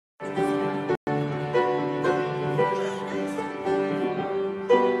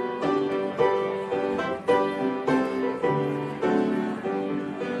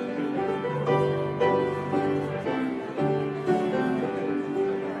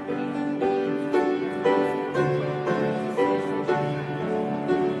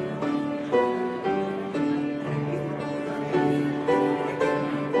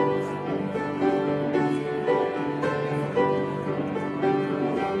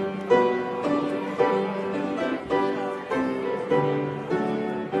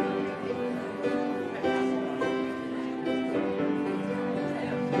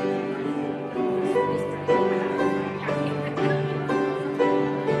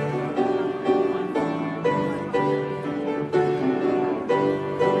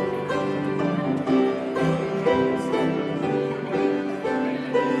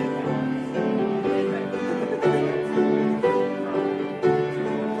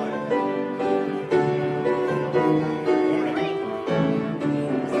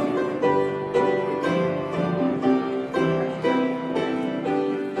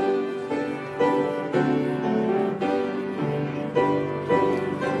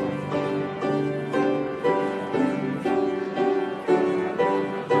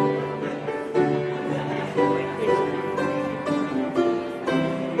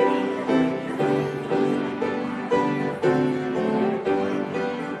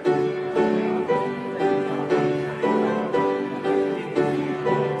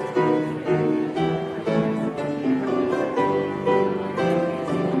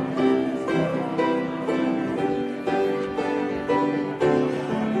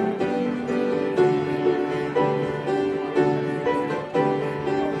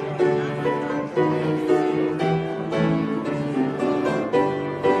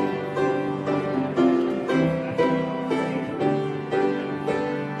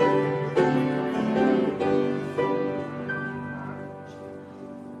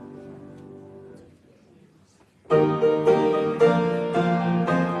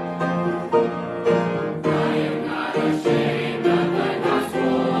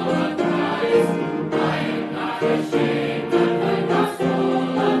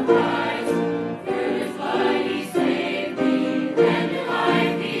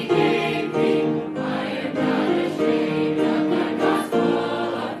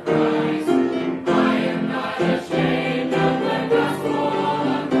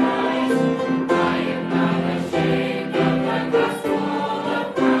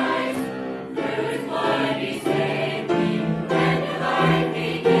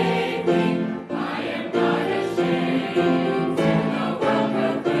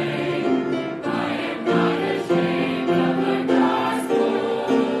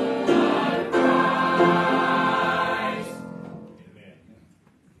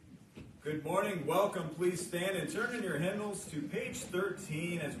Good morning, welcome. Please stand and turn in your hymnals to page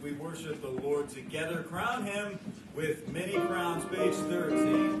 13 as we worship the Lord together. Crown Him with many crowns, page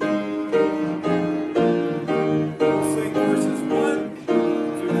 13. We'll sing verses 1, 2,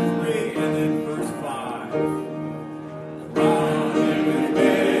 3, and then verse 5. Crown Him with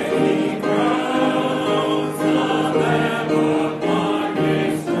many crowns, the Lamb upon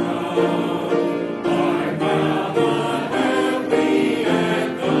His throne. Our God, the heavenly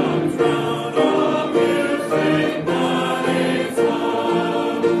anthem, crown of music, not its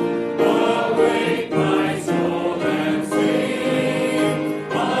own. Awake my soul and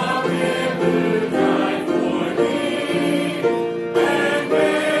sing of Him who died for thee, and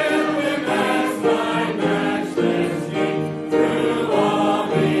hail Him as thy matchless King through all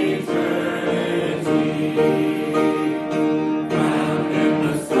eternity. Crown Him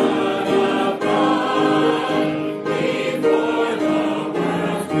the Son of God before the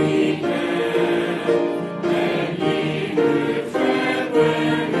world began, and ye who tread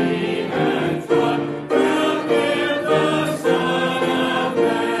where He had trod, crown Him the Son of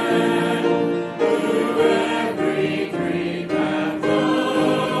Man, who every grief hath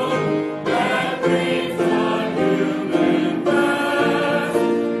known, that breathes on human breast,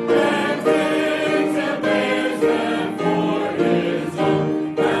 and takes and bears them for His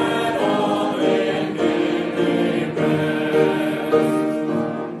own, that all in Him may rest.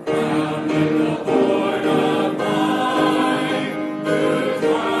 Crown Him the Lord of life, who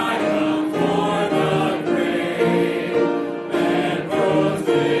triumphed o'er the grave, and rose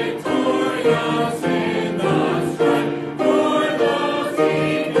victorious in the strife for those He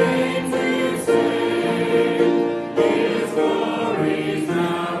came to save. His glories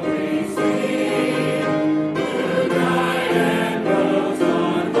now we see, who died and rose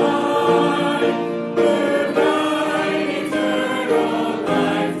on high, who died eternal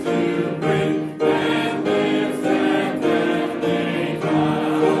life to bring, and lives that death may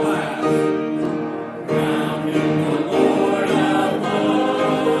not. Crown Him the Lord of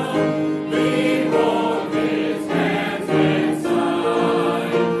all, behold His hands and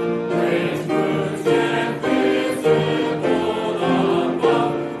side, His wounds yet visible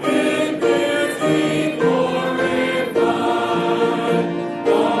above, in He glorified.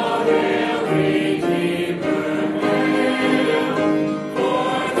 All hail, Redeemer, hail,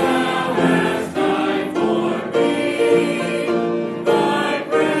 for Thou hast died for me. Thy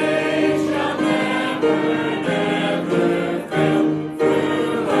praise shall never, never fail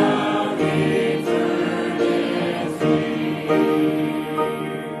throughout eternity.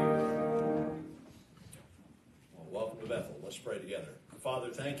 Well, welcome to Bethel. Let's pray together. Father,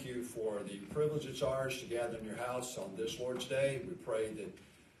 thank you for the privilege it's ours to gather in your house on this Lord's Day. We pray that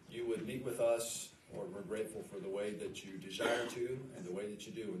you would meet with us. Lord, we're grateful for the way that you desire to and the way that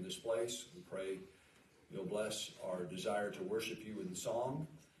you do in this place. We pray you'll bless our desire to worship you in song,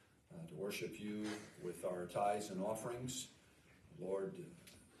 to worship you with our tithes and offerings. Lord,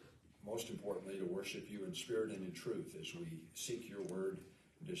 most importantly, to worship you in spirit and in truth as we seek your word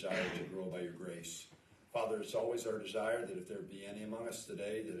and desire to grow by your grace. Father, it's always our desire that if there be any among us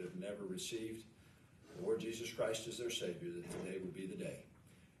today that have never received the Lord Jesus Christ as their Savior, that today would be the day.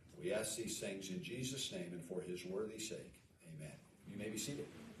 We ask these things in Jesus' name and for his worthy sake. Amen. You may be seated.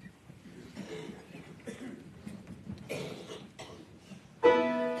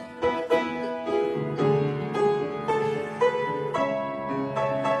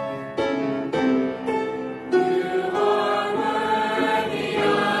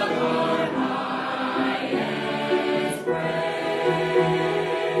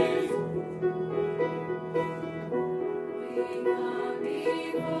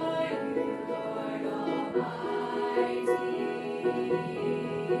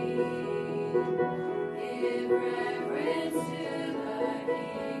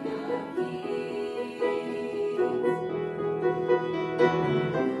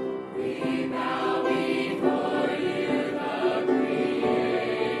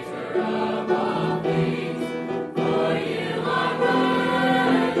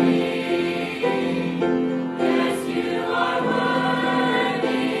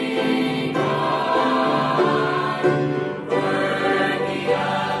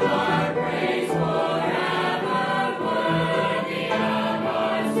 Forever.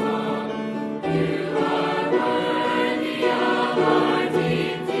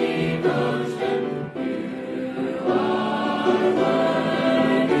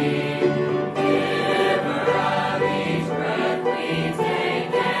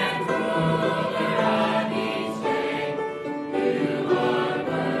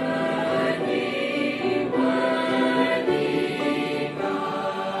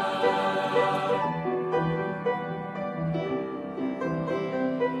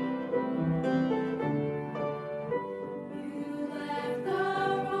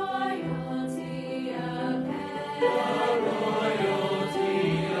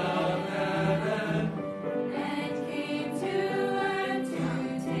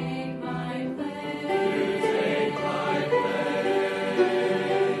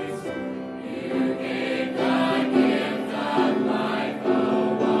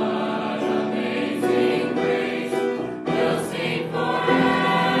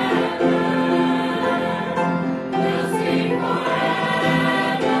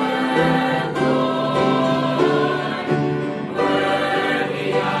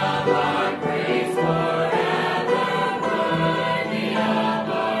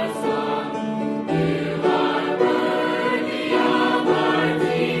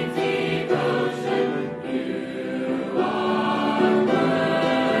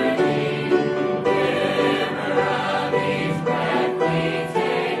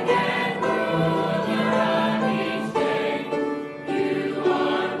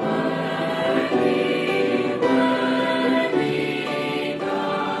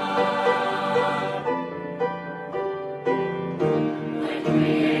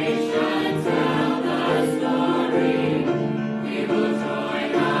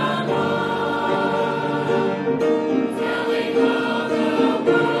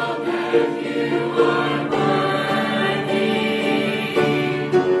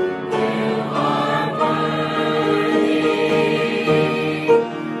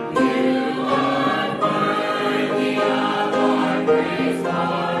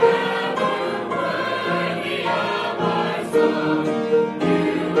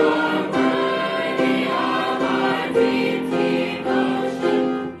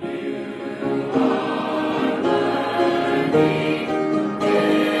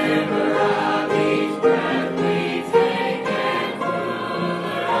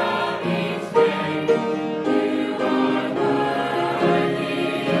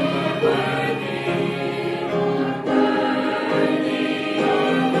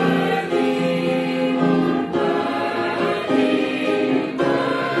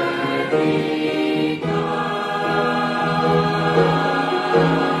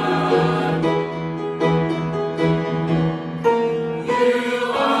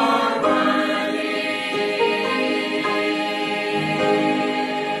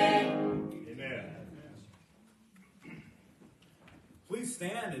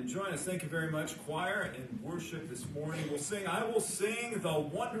 Thank you very much, choir, in worship this morning. We'll sing, I will sing the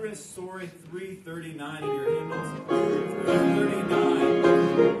wondrous story 339 in your hymnals.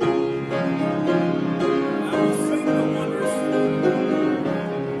 339. I will sing the wondrous story.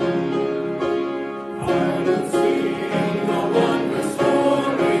 I will sing the wondrous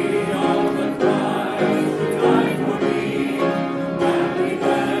story of the Christ who died for me, and he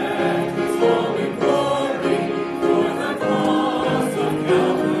left his holy glory for the cross of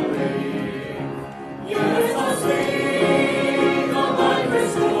Calvary. Yes, I'll sing the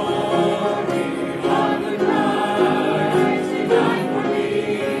wondrous story of the Christ who died for me.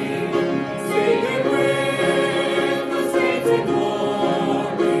 Sing it with the saints in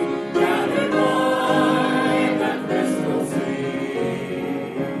glory, gathered by the crystal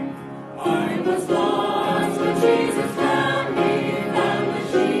sea. I was lost, but Jesus found me, found the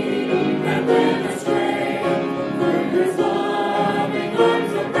sheep that went astray. Put his loving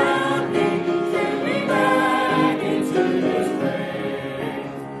arms around me, drew me back into his grace.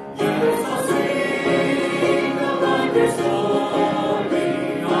 Yes, I'll sing the wondrous story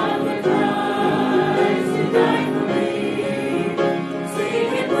of the Christ who died for me.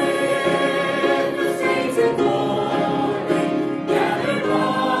 Sing it with the saints in glory, gathered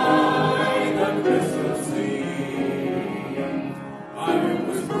by the crystal sea. I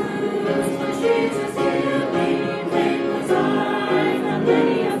was bruised, but Jesus healed me. Pain was I from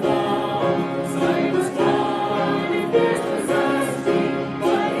many a fall. Sight was gone and fears possessed me,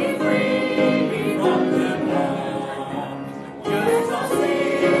 but he freed me from them all. Yes, I'll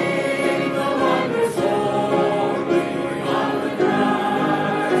sing the wondrous story of the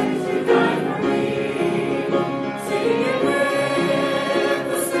Christ who died for me. Sing it with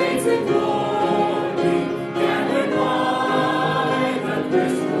the saints in glory, gathered by the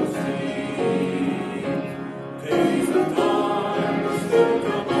crystal sea. Days of darkness will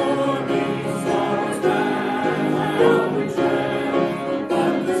come o'er me, sorrows bad I often dread,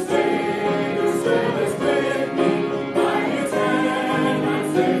 but the Savior still is with me, by his hand I'm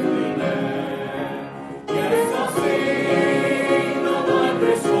safely led. Yes, I'll sing the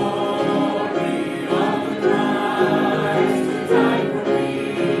wondrous story of the Christ who died for me.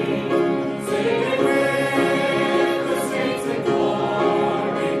 Sing it with the saints in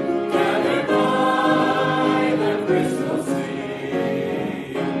glory, gathered by the crystal sea.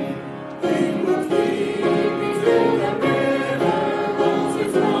 He will keep me till the river rolls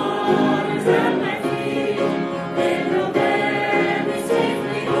its waters at my feet. It will bear me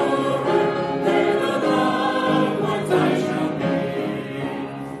safely over, there the loved ones I shall meet.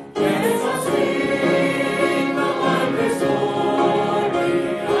 Yes, I'll sing the wondrous story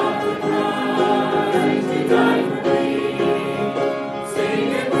of the Christ who died for me. Sing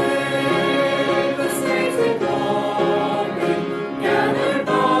it with the saints in glory, gathered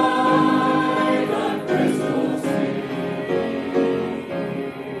by the crystal sea.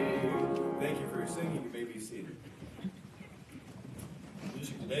 Thank you for your singing. You may be seated.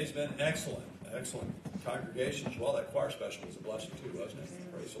 Music today's been excellent. Excellent congregation as well. That choir special was a blessing too, wasn't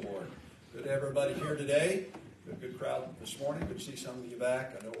it? Praise the Lord. Good to have everybody here today. Good crowd this morning. Good to see some of you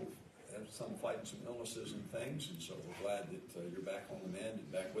back. I know we have some fighting some illnesses and things, and so we're glad that you're back on the mend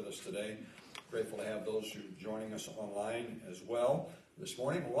and back with us today. Grateful to have those who are joining us online as well this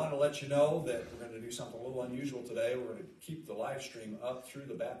morning. We want to let you know that we're going to do something a little unusual today. We're going to keep the live stream up through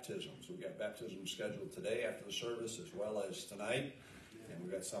the baptisms. We've got baptisms scheduled today after the service as well as tonight, and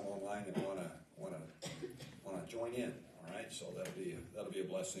we've got some online that want to join in. All right, so that'll be a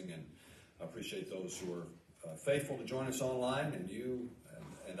blessing, and I appreciate those who are faithful to join us online, and you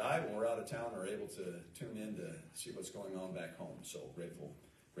and I live when we're out of town are able to tune in to see what's going on back home. So grateful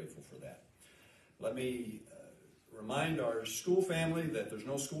for that. Let me remind our school family that there's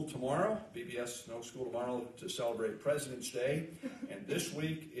no school tomorrow. BBS, no school tomorrow to celebrate President's Day. And this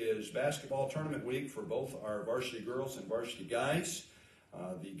week is basketball tournament week for both our varsity girls and varsity guys.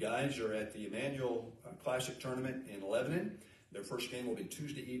 The guys are at the Emmanuel Classic Tournament in Lebanon. Their first game will be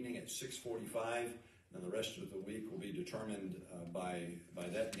Tuesday evening at 6:45. And the rest of the week will be determined by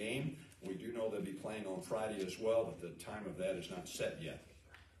that game. We do know they'll be playing on Friday as well, but the time of that is not set yet.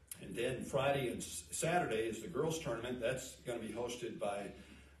 And then Friday and Saturday is the girls' tournament. That's going to be hosted by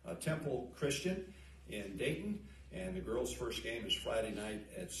Temple Christian in Dayton. And the girls' first game is Friday night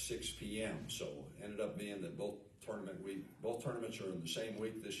at 6 p.m. So it ended up being that both tournaments are in the same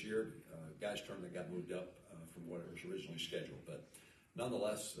week this year. Guys' tournament got moved up from what it was originally scheduled. But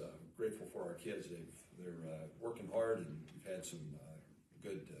nonetheless, grateful for our kids. They're working hard, and we've had some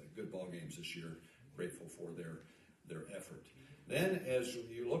good ball games this year. Grateful for their effort. Then, as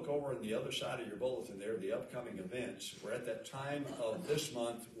you look over on the other side of your bulletin there, the upcoming events, we're at that time of this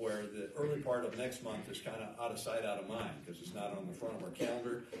month where the early part of next month is kind of out of sight, out of mind, because it's not on the front of our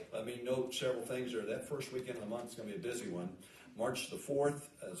calendar. Let me note several things there. That first weekend of the month is going to be a busy one. March the 4th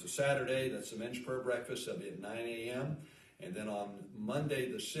is a Saturday. That's the men's prayer breakfast. That'll be at 9 a.m. And then on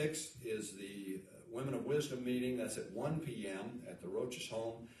Monday the 6th is the Women of Wisdom meeting. That's at 1 p.m. at the Roach's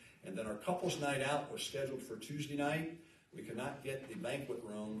home. And then our couples night out was scheduled for Tuesday night. We could not get the banquet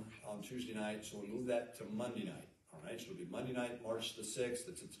room on Tuesday night, so we moved that to Monday night. All right, so it'll be Monday night, March the 6th.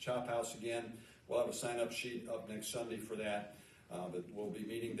 It's at the Chop House again. We'll have a sign-up sheet up next Sunday for that, but we'll be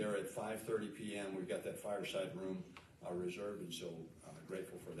meeting there at 5:30 p.m. We've got that fireside room reserved, and so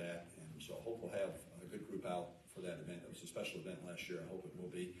grateful for that. And so I hope we'll have a good group out for that event. It was a special event last year. I hope it will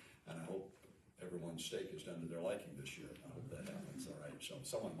be, and I hope everyone's steak is done to their liking this year. I hope that happens. All right, so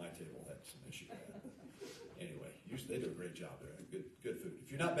someone at my table had some issue with that. Anyway, they do a great job there. Good food.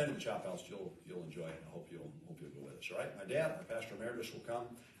 If you've not been to the Chop House, you'll enjoy it. I hope you'll go with us. All right, my dad, our pastor emeritus, will come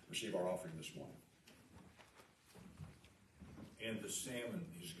receive our offering this morning. And the salmon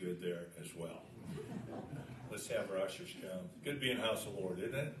is good there as well. Let's have our ushers come. Good to be in the house of the Lord,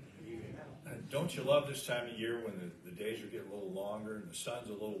 isn't it? Don't you love this time of year when the days are getting a little longer and the sun's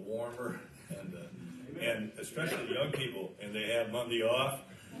a little warmer, and especially young people, and they have Monday off.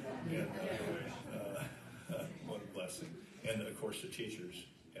 And what a blessing. And of course the teachers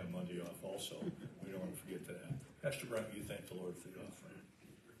have Monday off also. We don't want to forget that. Pastor Brent, you thank the Lord for the offering.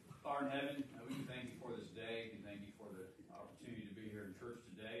 Father in heaven, we thank you for this day. We thank you for the opportunity to be here in church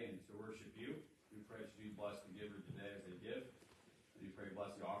today and to worship you. We pray that you bless the giver today as they give. And we pray you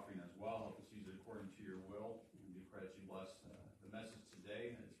bless the offering as well. Help us use it according to your will. And we pray that you bless the message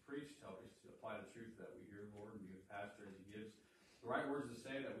today as preached. Help us to apply the truth that we hear, Lord, and be with Pastor as he gives the right words to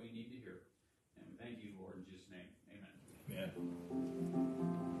say that we need to hear. And we thank you, Lord, in Jesus' name. Amen. Amen.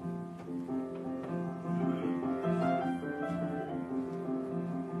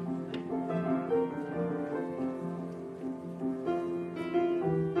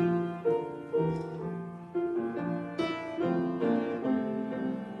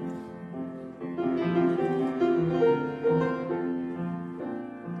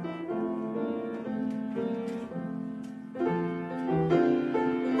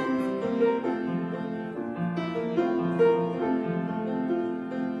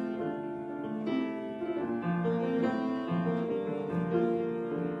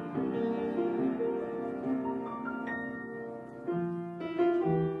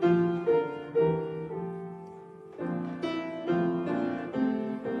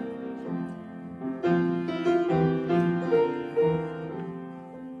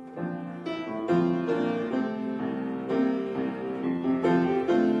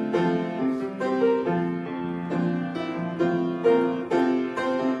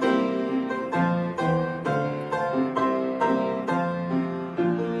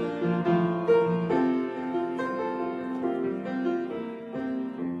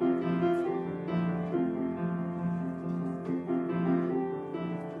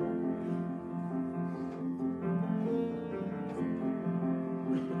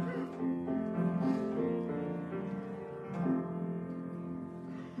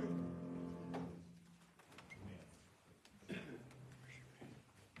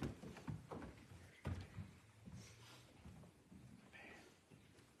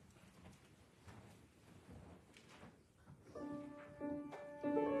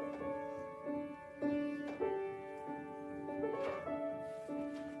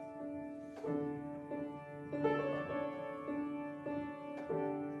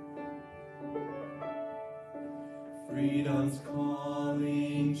 Freedom's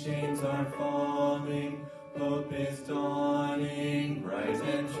calling. are falling, hope is dawning, bright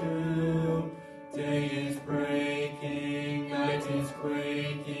and true. Day is breaking, night is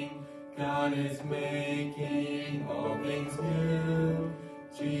quaking, God is making all things new.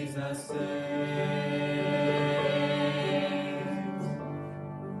 Jesus saves.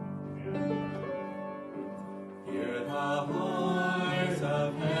 Hear the heart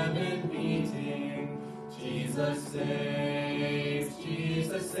of heaven beating. Jesus saves,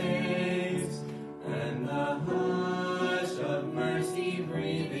 Jesus saves. And the hush of mercy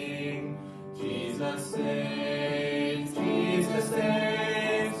breathing. Jesus saves, Jesus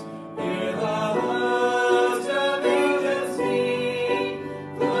saves. Hear the host of angels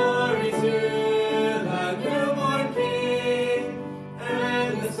sing. Glory to the newborn King.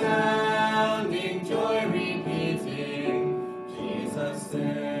 And the sounding joy repeating. Jesus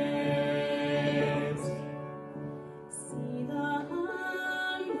saves. See the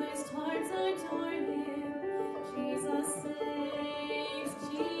humblest hearts adore Him. Jesus saves,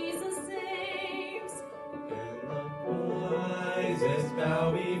 Jesus saves. And the wisest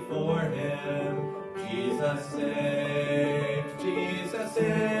bow before Him. Jesus saves, Jesus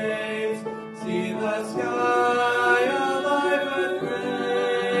saves. See the sky alive with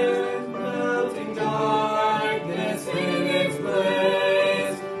praise, melting darkness in its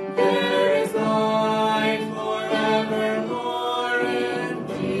place. There is light forevermore, and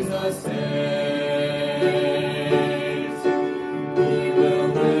Jesus saves. We will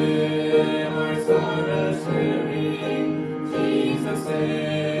live our sorrows sharing. Jesus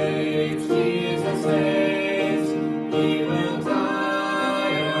saves, Jesus saves. He will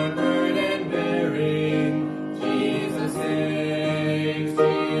die our burden bearing. Jesus saves,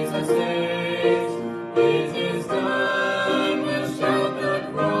 Jesus saves. It is done, we'll shout the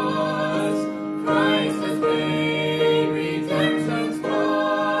cross. Christ has paid redemption's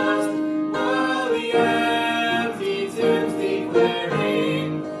cost. While the empty tombs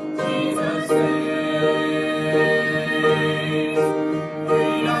declaring, Jesus saves.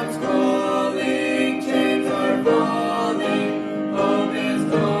 Freedom's calling, chains are falling, hope is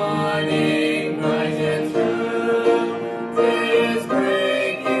dawning, bright and true. Day is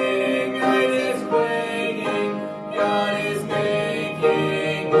breaking, night is quaking, God is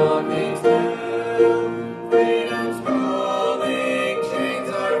making all things new. Freedom's calling, chains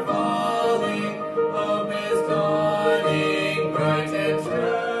are falling, hope is dawning, bright and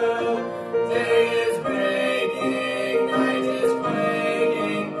true. Day is breaking, night is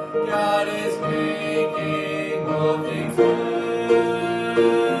quaking, God is making all things new.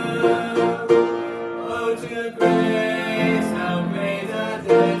 Oh, to grace, how great a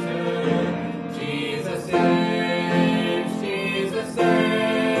debtor, Jesus saves, Jesus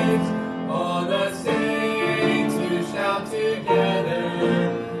saves. All the saints who shout together,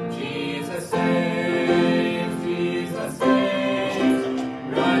 Jesus saves, Jesus saves.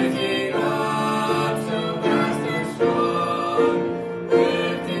 Rising up so vast and strong,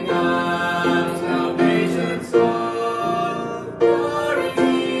 lifting up salvation's song. Our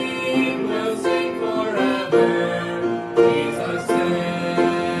redeemed will sing forever. Jesus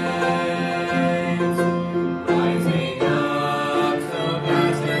saves. Rising up so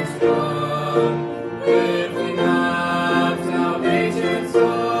vast and strong, lifting up salvation's song.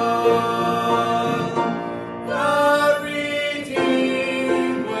 The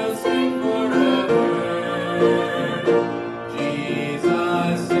redeemed will sing forever.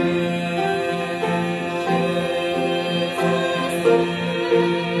 Jesus saves.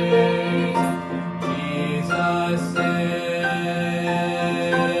 Jesus saves.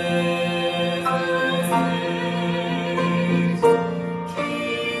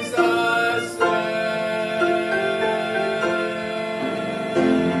 Jesus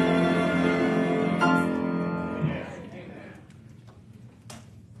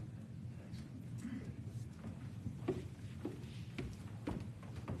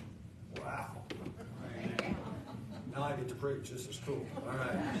Wow. Now I get to preach. This is cool. All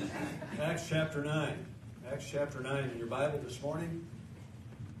right. Acts chapter 9. Acts chapter 9 in your Bible this morning.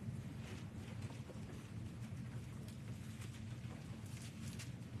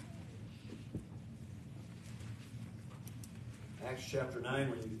 Acts chapter 9,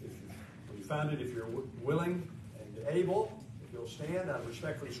 when you found it, if you're willing and able, if you'll stand, out of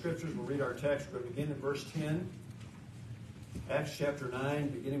respect for the scriptures, we'll read our text. We'll begin in verse 10. Acts chapter 9,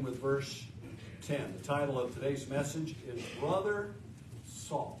 beginning with verse 10. The title of today's message is Brother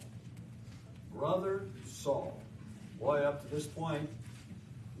Saul. Brother Saul. Boy, up to this point,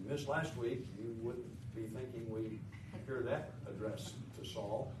 you missed last week, you wouldn't be thinking we hear that addressed to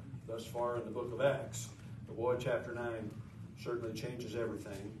Saul thus far in the book of Acts. But boy, chapter 9 certainly changes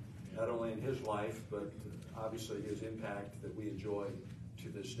everything. not only in his life, but obviously his impact that we enjoy to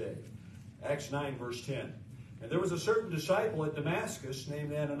this day. Acts 9, verse 10. And there was a certain disciple at Damascus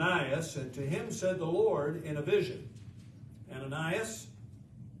named Ananias, and to him said the Lord in a vision, Ananias?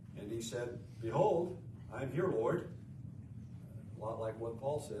 And he said, Behold, I am here, Lord. A lot like what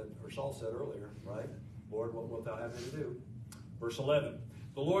Paul said, or Saul said earlier, right? Lord, what wilt thou have me to do? Verse 11.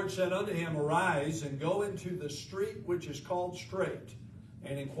 The Lord said unto him, Arise, and go into the street which is called Straight,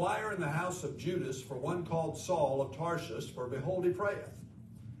 and inquire in the house of Judas for one called Saul of Tarsus, for behold, he prayeth.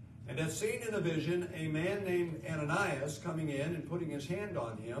 And hath seen in a vision a man named Ananias coming in and putting his hand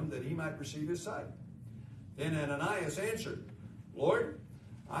on him, that he might receive his sight. Then Ananias answered, Lord,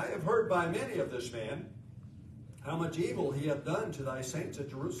 I have heard by many of this man, how much evil he hath done to thy saints at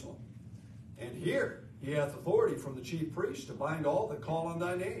Jerusalem. And here he hath authority from the chief priests to bind all that call on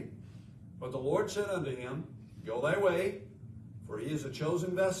thy name. But the Lord said unto him, Go thy way, for he is a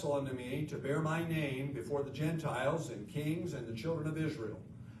chosen vessel unto me to bear my name before the Gentiles and kings and the children of Israel.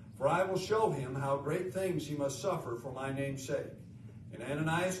 For I will show him how great things he must suffer for my name's sake. And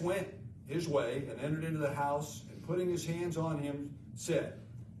Ananias went his way and entered into the house, and putting his hands on him, said,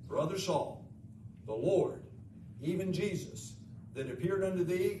 Brother Saul, the Lord, even Jesus, that appeared unto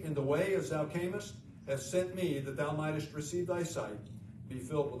thee in the way as thou camest, hath sent me that thou mightest receive thy sight, be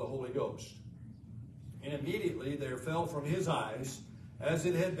filled with the Holy Ghost. And immediately there fell from his eyes, as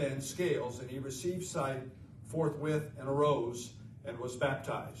it had been, scales, and he received sight forthwith, and arose, and was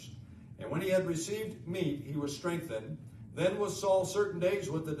baptized. And when he had received meat, he was strengthened. Then was Saul certain days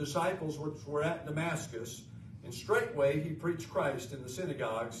with the disciples which were at Damascus, and straightway he preached Christ in the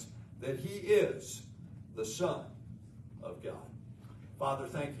synagogues, that he is the Son of God. Father,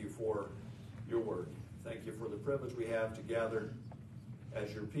 thank you for your word. Thank you for the privilege we have to gather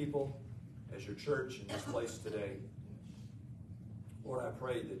as your people, as your church in this place today. Lord, I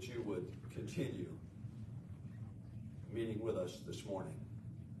pray that you would continue meeting with us this morning.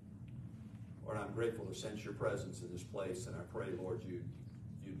 Lord, I'm grateful to sense your presence in this place, and I pray, Lord, you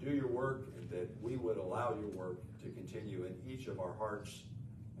do your work, and that we would allow your work to continue in each of our hearts,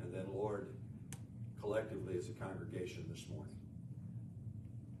 and then, Lord, collectively as a congregation this morning.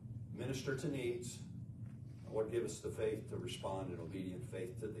 Minister to needs. Lord, give us the faith to respond in obedient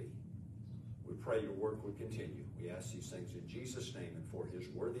faith to thee. We pray your work would continue. We ask these things in Jesus' name and for his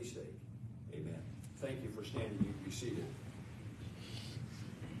worthy sake. Amen. Thank you for standing. You can be seated.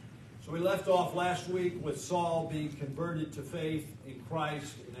 So we left off last week with Saul being converted to faith in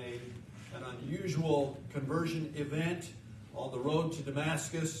Christ in an unusual conversion event on the road to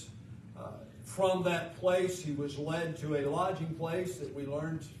Damascus. From that place, he was led to a lodging place that we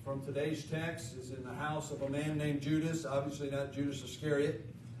learned from today's text is in the house of a man named Judas, obviously not Judas Iscariot.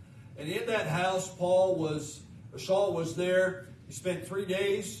 And in that house, Saul was there. He spent 3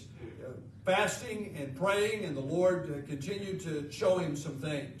 days fasting and praying, and the Lord continued to show him some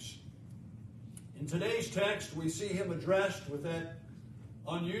things. In today's text, we see him addressed with that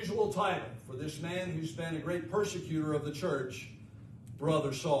unusual title for this man who's been a great persecutor of the church,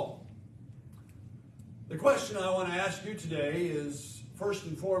 Brother Saul. The question I want to ask you today is, first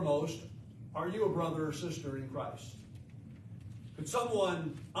and foremost, are you a brother or sister in Christ? Could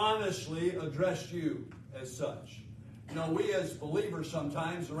someone honestly address you as such? You know, we as believers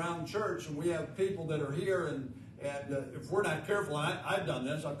sometimes around church, and we have people that are here, and if we're not careful, and I've done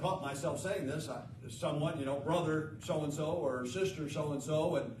this, I've caught myself saying this, someone, you know, brother so-and-so or sister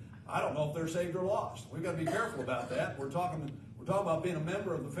so-and-so, and I don't know if they're saved or lost. We've got to be careful about that. We're talking about being a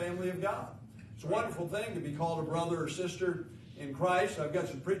member of the family of God. It's a wonderful thing to be called a brother or sister in Christ. I've got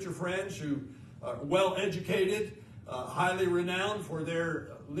some preacher friends who are well educated, highly renowned for their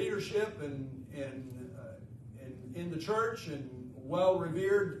leadership and in the church, and well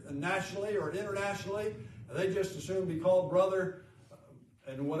revered nationally or internationally. They just assume to be called brother,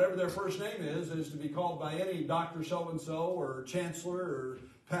 and whatever their first name is to be called by any Dr. so-and-so or chancellor or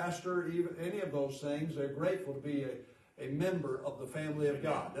pastor, even any of those things. They're grateful to be a member of the family of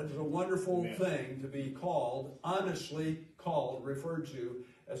God. That is a wonderful thing to be called, honestly called, referred to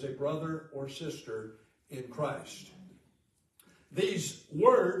as a brother or sister in Christ. These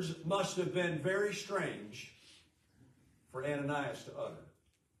words must have been very strange for Ananias to utter.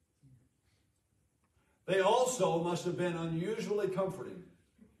 They also must have been unusually comforting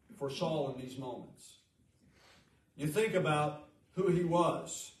for Saul in these moments. You think about who he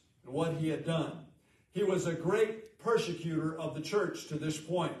was and what he had done. He was a great persecutor of the church to this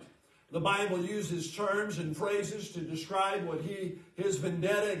point. The Bible uses terms and phrases to describe what his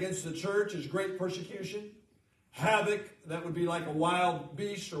vendetta against the church is great persecution. Havoc, that would be like a wild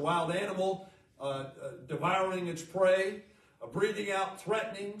beast or wild animal devouring its prey. breathing out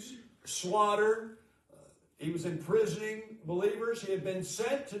threatenings, slaughter. He was imprisoning believers. He had been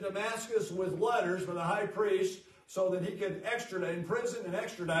sent to Damascus with letters for the high priest so that he could imprison and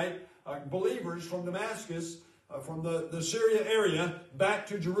extradite believers from Damascus, from the Syria area, back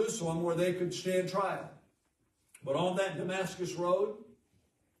to Jerusalem where they could stand trial. But on that Damascus road,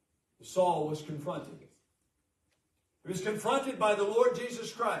 Saul was confronted. He was confronted by the Lord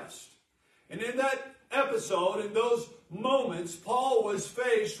Jesus Christ. And in that episode, in those moments, Paul was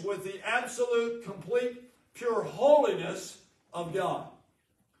faced with the absolute, complete, pure holiness of God.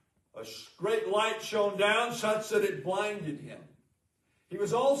 A great light shone down such that it blinded him. He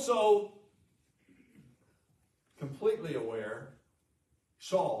was also completely aware,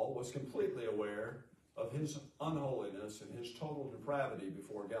 Saul was completely aware of his unholiness and his total depravity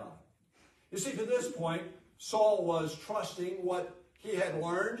before God. You see, to this point, Saul was trusting what he had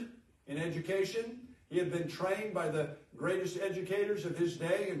learned in education. He had been trained by the greatest educators of his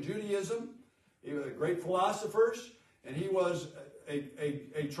day in Judaism. He was great philosophers, and he was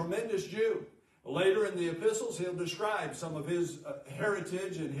a tremendous Jew. Later in the epistles, he'll describe some of his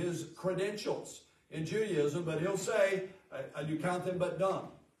heritage and his credentials in Judaism, but he'll say, I do count them but dung,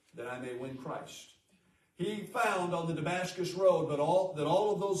 that I may win Christ. He found on the Damascus road that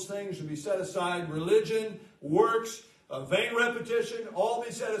all of those things should be set aside, religion, works, vain repetition, all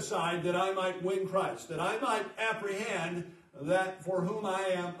be set aside, that I might win Christ, that I might apprehend that of whom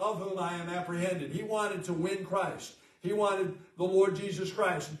I am apprehended. He wanted to win Christ. He wanted the Lord Jesus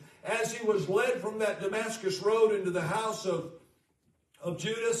Christ. As he was led from that Damascus road into the house of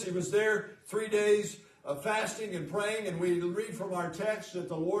Judas, he was there 3 days fasting and praying, and we read from our text that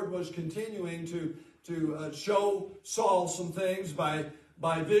the Lord was continuing to show Saul some things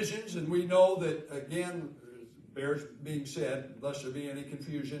by visions, and we know that, again, bears being said, lest there be any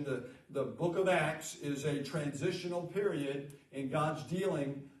confusion, the book of Acts is a transitional period in God's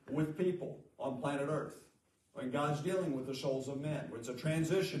dealing with people on planet Earth. When God's dealing with the souls of men. It's a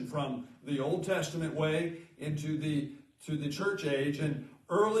transition from the Old Testament way into the church age. And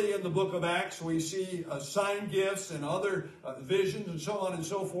early in the book of Acts, we see sign gifts and other visions and so on and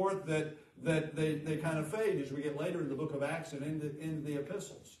so forth that they kind of fade as we get later in the book of Acts and into the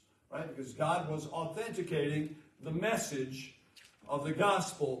epistles. Right? Because God was authenticating the message of the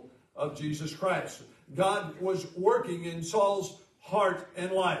gospel of Jesus Christ. God was working in Saul's heart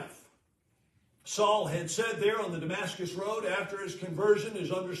and life. Saul had said there on the Damascus road after his conversion,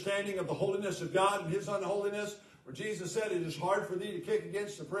 his understanding of the holiness of God and his unholiness, where Jesus said, it is hard for thee to kick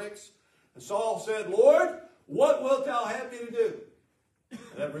against the pricks. And Saul said, Lord, what wilt thou have me to do? And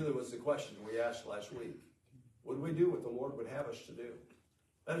that really was the question we asked last week. Would we do what the Lord would have us to do?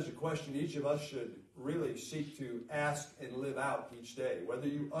 That is a question each of us should really seek to ask and live out each day. Whether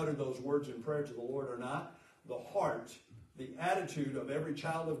you utter those words in prayer to the Lord or not, the heart, the attitude of every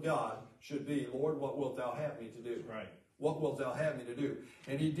child of God should be, Lord, what wilt thou have me to do? Right. What wilt thou have me to do?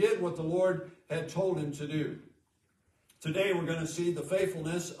 And he did what the Lord had told him to do. Today we're going to see the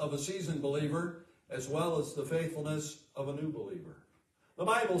faithfulness of a seasoned believer as well as the faithfulness of a new believer. The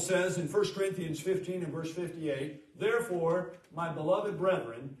Bible says in 1 Corinthians 15 and verse 58, therefore, my beloved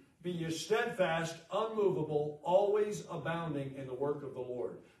brethren, be ye steadfast, unmovable, always abounding in the work of the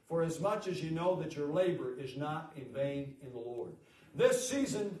Lord. For as much as you know that your labor is not in vain in the Lord. This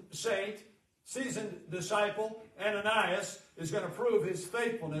seasoned saint, seasoned disciple, Ananias, is going to prove his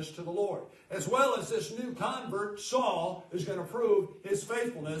faithfulness to the Lord. As well as this new convert, Saul, is going to prove his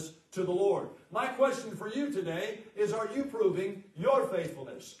faithfulness to the Lord. My question for you today is, are you proving your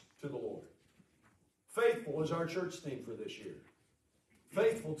faithfulness to the Lord? Faithful is our church theme for this year.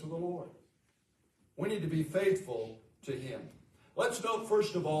 Faithful to the Lord. We need to be faithful to Him. Let's note,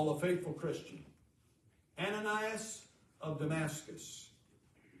 first of all, a faithful Christian. Ananias of Damascus.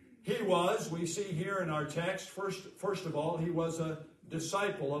 He was, we see here in our text, first of all, he was a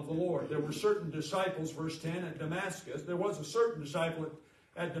disciple of the Lord. There were certain disciples, verse 10, at Damascus. There was a certain disciple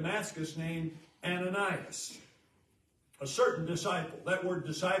at Damascus named Ananias. A certain disciple. That word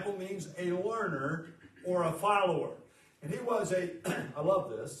disciple means a learner or a follower. And he was I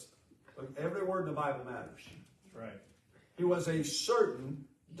love this, every word in the Bible matters. That's right. He was a certain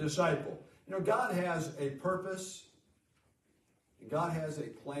disciple. You know, God has a purpose. God has a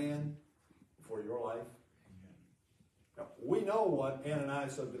plan for your life. Now, we know what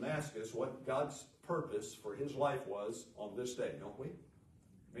Ananias of Damascus, what God's purpose for his life was on this day, don't we?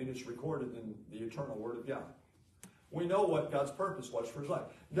 I mean, it's recorded in the eternal Word of God. We know what God's purpose was for his life.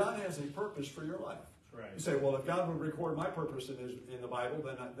 God has a purpose for your life. Right. You say, well, if God would record my purpose in the Bible,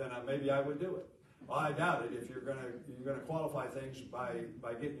 then maybe I would do it. Well, I doubt it. If you're going to qualify things by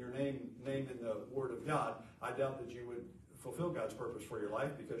getting your name named in the Word of God, I doubt that you would fulfill God's purpose for your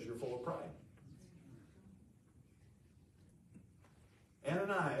life because you're full of pride.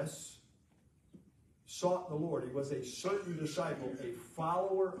 Ananias sought the Lord. He was a certain disciple, a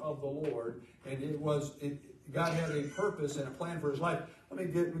follower of the Lord, and God had a purpose and a plan for his life. Let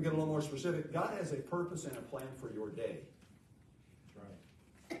me get a little more specific. God has a purpose and a plan for your day. That's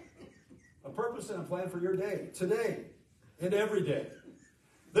right. A purpose and a plan for your day, today and every day.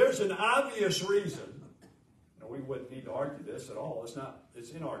 There's an obvious reason. Now, we wouldn't need to argue this at all.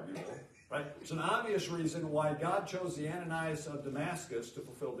 It's inarguable. Right? It's an obvious reason why God chose the Ananias of Damascus to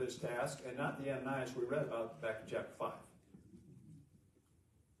fulfill this task and not the Ananias we read about back in chapter 5.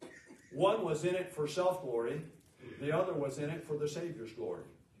 One was in it for self-glory. The other was in it for the Savior's glory.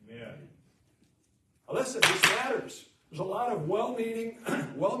 Amen. Now listen, this matters. There's a lot of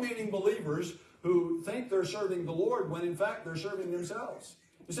well-meaning believers who think they're serving the Lord when in fact they're serving themselves.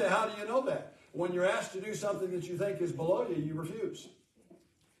 You say, how do you know that? When you're asked to do something that you think is below you, you refuse.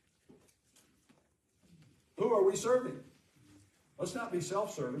 Who are we serving? Let's not be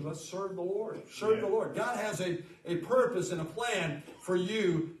self-serving. Let's serve the Lord. Serve the Lord. God has a purpose and a plan for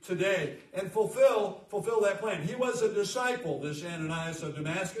you today. And fulfill that plan. He was a disciple, this Ananias of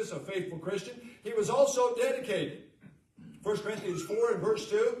Damascus, a faithful Christian. He was also dedicated. 1 Corinthians 4 and verse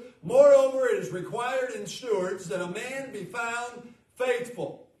 2. Moreover, it is required in stewards that a man be found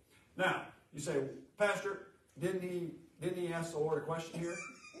faithful. Now, you say, Pastor, didn't he ask the Lord a question here?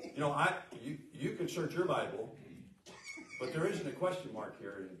 You could search your Bible, but there isn't a question mark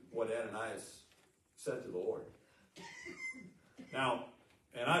here in what Ananias said to the Lord. Now,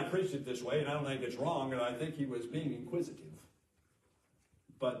 and I preached it this way, and I don't think it's wrong, and I think he was being inquisitive.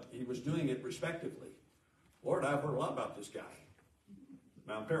 But he was doing it respectively. Lord, I've heard a lot about this guy.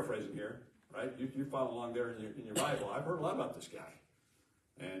 Now, I'm paraphrasing here, right? You follow along there in your Bible. I've heard a lot about this guy.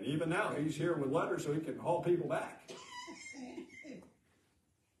 And even now, he's here with letters so he can haul people back.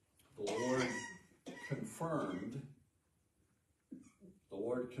 The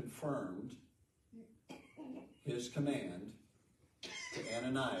Lord confirmed his command to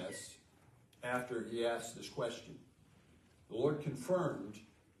Ananias after he asked this question. The Lord confirmed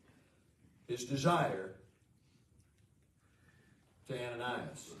his desire to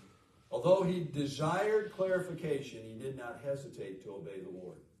Ananias. Although he desired clarification, he did not hesitate to obey the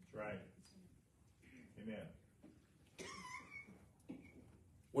Lord. That's right. Amen.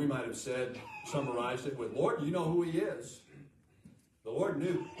 We might have summarized it with, Lord, you know who he is. The Lord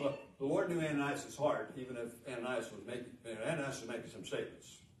knew Ananias' heart, even if Ananias was making some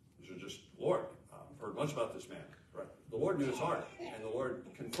statements. These are just, Lord, I've heard much about this man. Right? The Lord knew his heart, and the Lord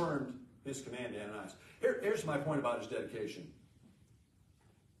confirmed his command to Ananias. Here's my point about his dedication.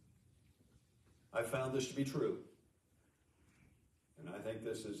 I found this to be true. And I think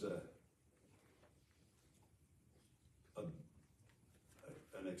this is a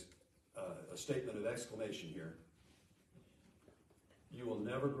statement of exclamation here. You will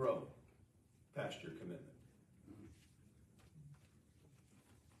never grow past your commitment.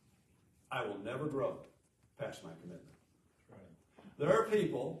 I will never grow past my commitment. Right. There are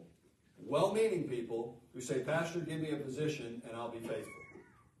people, well-meaning people, who say, Pastor, give me a position and I'll be faithful.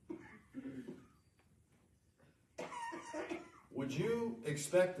 Would you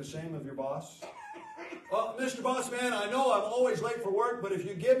expect the same of your boss? Well, Mr. Boss Man, I know I'm always late for work, but if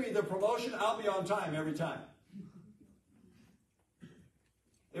you give me the promotion, I'll be on time every time.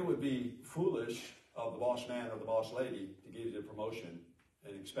 It would be foolish of the boss man or the boss lady to give you the promotion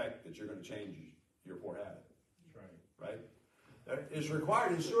and expect that you're going to change your poor habit. That's right. Right? It's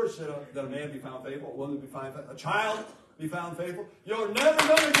required in stewardship that a man be found faithful, a woman be found faithful, a child be found faithful. You're never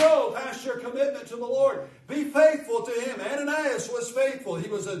going to grow past your commitment to the Lord. Be faithful to him. Ananias was faithful. He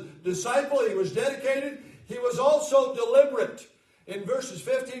was a disciple. He was dedicated. He was also deliberate. In verses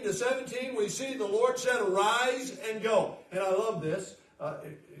 15 to 17, we see the Lord said, arise and go. And I love this.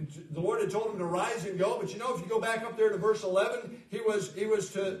 The Lord had told him to rise and go, but if you go back up there to verse 11,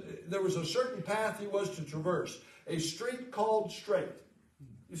 there was a certain path he was to traverse, a street called straight.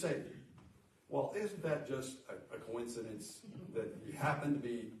 You say, well, isn't that just a coincidence that he happened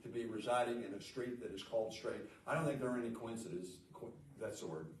to be residing in a street that is called straight? I don't think there are any coincidences. That's the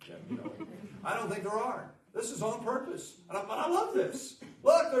word. Yeah, I don't think there are. This is on purpose. But I love this.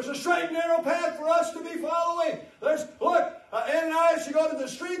 Look, there's a straight and narrow path for us to be following. Ananias, you go to the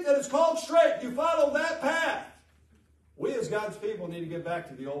street that is called straight. You follow that path. We as God's people need to get back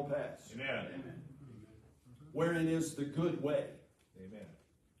to the old paths. Amen. Wherein is the good way. Amen.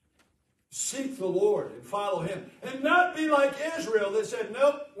 Seek the Lord and follow him. And not be like Israel that said,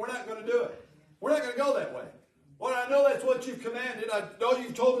 nope, we're not going to do it. We're not going to go that way. Well, I know that's what you've commanded. I know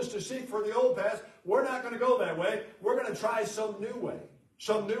you've told us to seek for the old paths, we're not going to go that way. We're going to try some new way.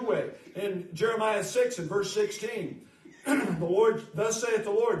 Some new way. In Jeremiah 6 and verse 16, the Lord, thus saith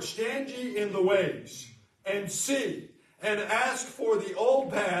the Lord, stand ye in the ways, and see, and ask for the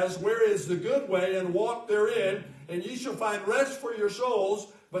old paths, where is the good way, and walk therein, and ye shall find rest for your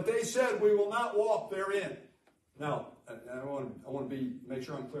souls. But they said, we will not walk therein. Now, I want to make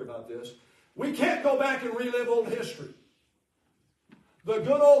sure I'm clear about this. We can't go back and relive old history. The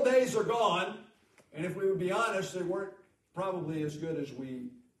good old days are gone, and if we would be honest, they weren't probably as good as we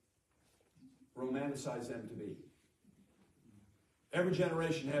romanticize them to be. Every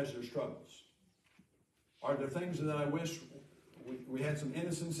generation has their struggles. Are there things that I wish we had some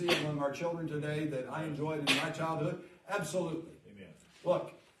innocency among our children today that I enjoyed in my childhood? Absolutely. Amen.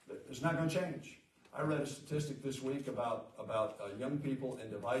 Look, it's not going to change. I read a statistic this week about young people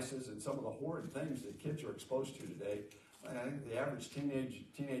and devices and some of the horrid things that kids are exposed to today. I think the average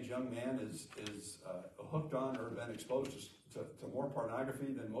teenage young man is hooked on or been exposed to more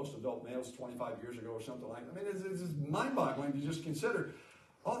pornography than most adult males 25 years ago or something like that. I mean, it's mind-boggling to just consider,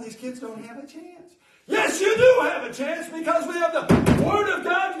 these kids don't have a chance. Yes, you do have a chance because we have the Word of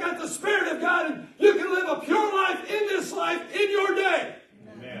God, you got the Spirit of God, and you can live a pure life in this life in your day.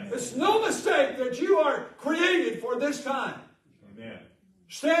 Amen. It's no mistake that you are created for this time. Amen.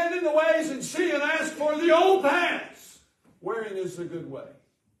 Stand in the ways and see and ask for the old paths. Wherein is the good way?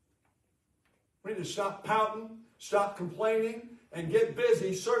 We need to stop pouting, stop complaining, and get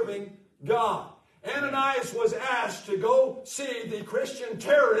busy serving God. Ananias was asked to go see the Christian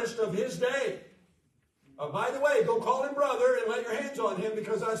terrorist of his day. By the way, go call him brother and lay your hands on him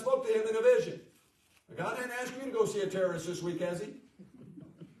because I spoke to him in a vision. God didn't ask you to go see a terrorist this week, has he?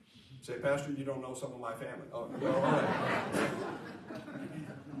 Say, Pastor, you don't know some of my family. Oh, well, all right.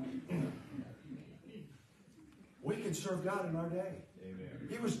 We can serve God in our day. Amen.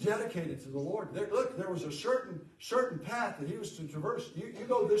 He was dedicated to the Lord. There was a certain path that he was to traverse. You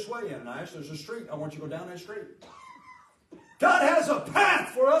go this way, Ananias. There's a street. I want you to go down that street. God has a path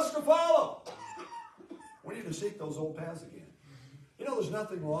for us to follow. We need to seek those old paths again. You know, there's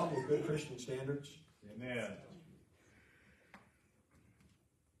nothing wrong with good Christian standards. Amen.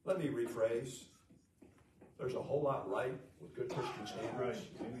 Let me rephrase. There's a whole lot right with good Christian standards.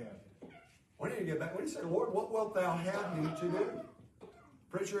 Right. Amen. We need to get back. We need to say, Lord, what wilt thou have me to do?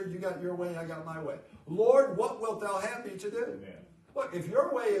 Preacher, you got your way, I got my way. Lord, what wilt thou have me to do? Amen. Look, if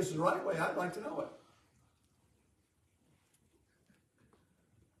your way is the right way, I'd like to know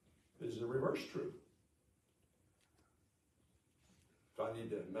it. Is the reverse true? Do I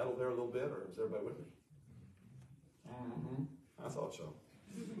need to meddle there a little bit, or is everybody with me? Mm-hmm. I thought so.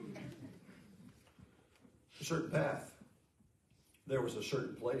 A certain path. There was a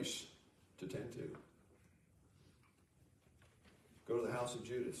certain place to tend to. Go to the house of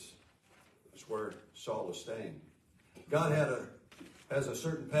Judas. That's where Saul was staying. God has a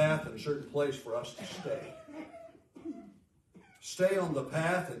certain path and a certain place for us to stay. Stay on the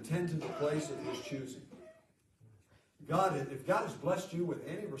path and tend to the place of his choosing. If God has blessed you with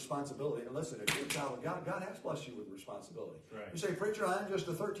any responsibility, and listen, if you're a child of God, God has blessed you with responsibility. Right. You say, preacher, I'm just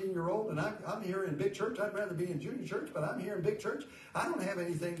a 13-year-old, and I'm here in big church. I'd rather be in junior church, but I'm here in big church. I don't have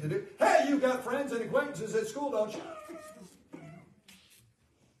anything to do. Hey, you've got friends and acquaintances at school, don't you?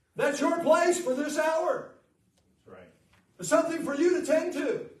 That's your place for this hour. That's right. It's something for you to tend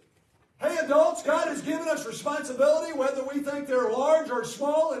to. Hey, adults, God has given us responsibility, whether we think they're large or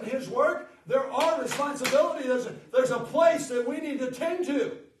small in his work. There are responsibility. There's a place that we need to tend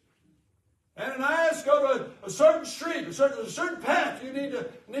to. Ananias, go to a certain street, there's a certain path you need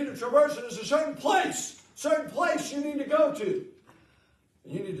to traverse, and there's a certain place you need to go to.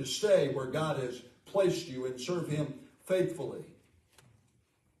 And you need to stay where God has placed you and serve him faithfully.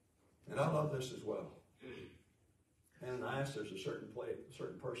 And I love this as well. Ananias, there's a certain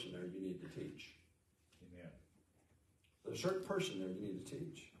person there you need to teach. Amen. There's a certain person there you need to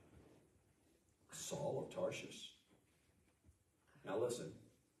teach. Saul of Tarshish. Now listen,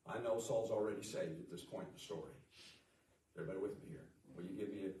 I know Saul's already saved at this point in the story. Everybody with me here? Will you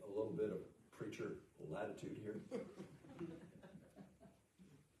give me a little bit of preacher latitude here?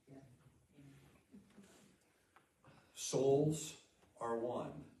 Souls are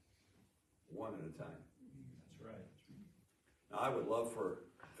one at a time. That's right. Now I would love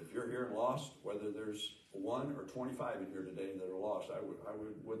if you're here and lost, whether there's 1 or 25 in here today that are lost, I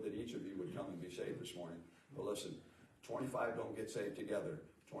would that each of you would come and be saved this morning. But listen, 25 don't get saved together.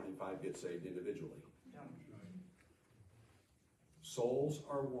 25 get saved individually. Souls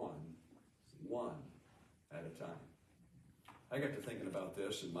are one at a time. I got to thinking about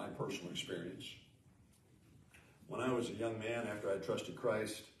this in my personal experience. When I was a young man, after I trusted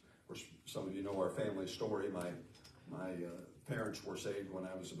Christ, course, some of you know our family story. My parents were saved when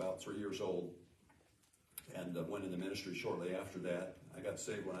I was about 3 years old, and went into ministry shortly after that. I got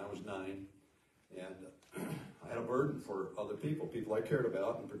saved when I was 9, and I had a burden for other people I cared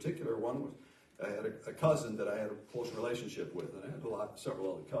about. In particular, one was I had a cousin that I had a close relationship with, and I had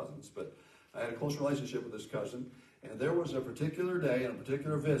several other cousins, but I had a close relationship with this cousin. And there was a particular day and a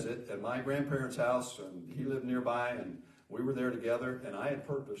particular visit at my grandparents' house, and he lived nearby, and we were there together, and I had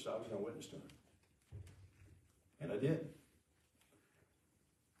purposed I was going to witness to him. And I did.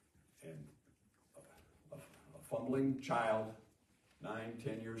 And a fumbling child, 9,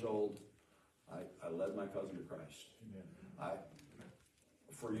 10 years old, I led my cousin to Christ. Amen. I,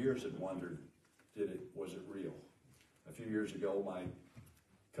 for years, had wondered, was it real? A few years ago, my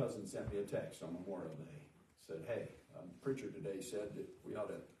cousin sent me a text on Memorial Day. Said, hey, a preacher today said that we ought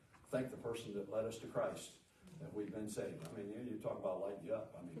to thank the person that led us to Christ, that we've been saved. I mean, you talk about lighting you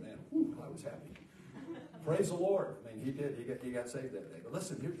up. I mean, man, I was happy. Praise the Lord. I mean, he did. He got saved that day. But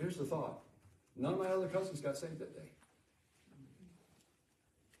listen, here's the thought. None of my other cousins got saved that day.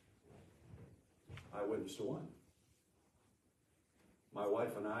 I witnessed to one. My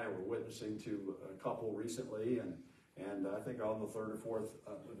wife and I were witnessing to a couple recently, and I think on the third or fourth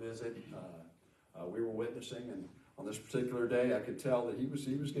visit, we were witnessing, and on this particular day, I could tell that he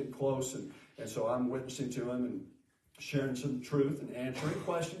was getting close, and so I'm witnessing to him and sharing some truth and answering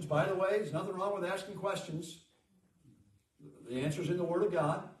questions. By the way, there's nothing wrong with asking questions. The answer's in the Word of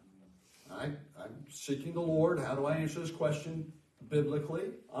God. I'm seeking the Lord. How do I answer this question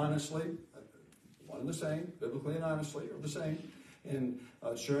biblically, honestly? One and the same. Biblically and honestly are the same. And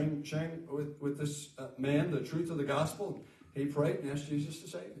sharing with this man the truth of the gospel. He prayed and asked Jesus to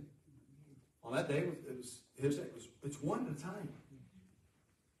save him. On that day, it's one at a time.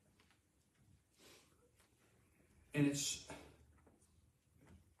 And it's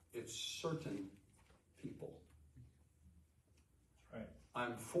certain people. Right.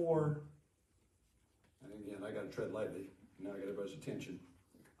 I'm for, and again, I got to tread lightly. Now I got everybody's attention.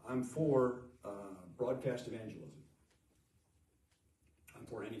 I'm for broadcast evangelism. I'm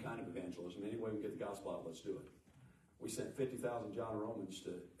for any kind of evangelism. Any way we get the gospel out, let's do it. We sent 50,000 John Romans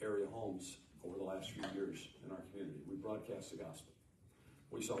to area homes over the last few years in our community. We broadcast the gospel.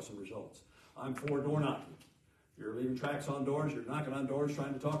 We saw some results. I'm for door knocking. You're leaving tracts on doors. You're knocking on doors,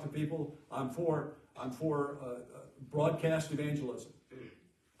 trying to talk to people. I'm for broadcast evangelism.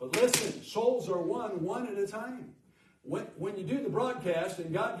 But listen, souls are won one at a time. When you do the broadcast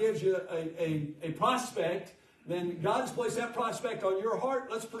and God gives you a prospect, then God's placed that prospect on your heart.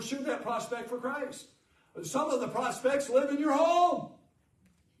 Let's pursue that prospect for Christ. Some of the prospects live in your home.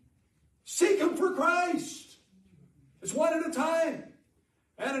 Seek them for Christ. It's one at a time.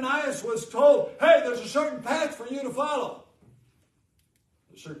 Ananias was told, hey, there's a certain path for you to follow.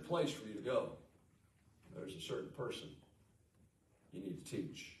 There's a certain place for you to go. There's a certain person you need to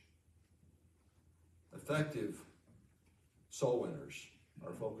teach. Effective soul winners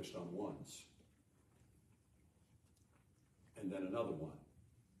are focused on ones. And then another one.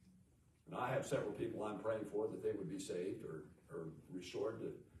 And I have several people I'm praying for that they would be saved or restored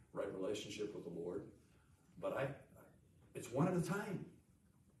to right relationship with the Lord. But it's one at a time.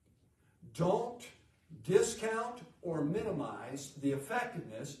 Don't discount or minimize the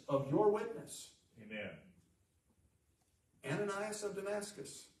effectiveness of your witness. Amen. Ananias of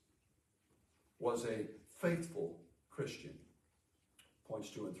Damascus was a faithful Christian. Points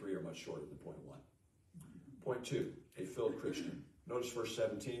 2 and 3 are much shorter than point 1. Point 2, a filled Christian. Notice verse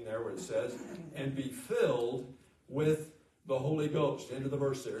 17 there where it says, and be filled with the Holy Ghost. End of the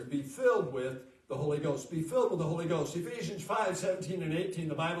verse there. And be filled with the Holy Ghost. Be filled with the Holy Ghost. Ephesians 5, 17 and 18,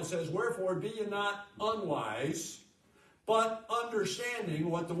 the Bible says, wherefore be ye not unwise, but understanding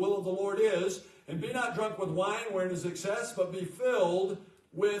what the will of the Lord is, and be not drunk with wine wherein is excess, but be filled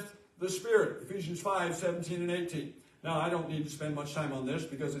with the Spirit. Ephesians 5, 17 and 18. Now, I don't need to spend much time on this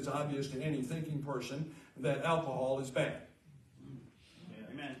because it's obvious to any thinking person that alcohol is bad.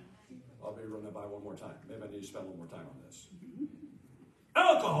 Amen. I'll be running that by one more time. Maybe I need to spend a little more time on this.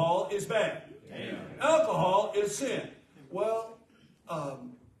 Alcohol is bad. Amen. Alcohol is sin. Well,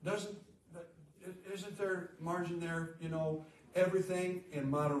 isn't there margin there? You know, everything in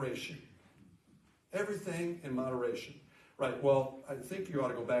moderation. Everything in moderation. Right, well, I think you ought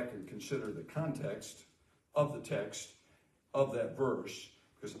to go back and consider the context of the text of that verse,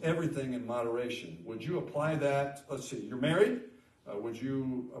 because everything in moderation. Would you apply that? Let's see, you're married. Would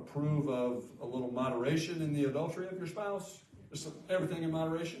you approve of a little moderation in the adultery of your spouse? Just everything in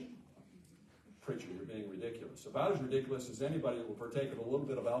moderation? Preacher, you're being ridiculous. About as ridiculous as anybody will partake of a little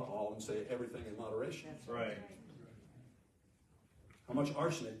bit of alcohol and say everything in moderation. That's right. How much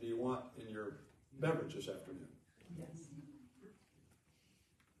arsenic do you want in your beverage this afternoon? Yes.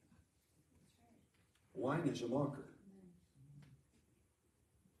 Wine is a marker.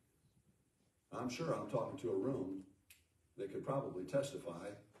 I'm sure I'm talking to a room that could probably testify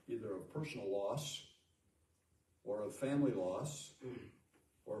either of personal loss or of family loss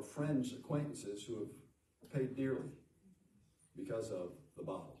or friends, acquaintances who have paid dearly because of the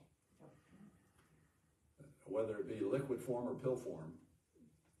bottle. Whether it be liquid form or pill form,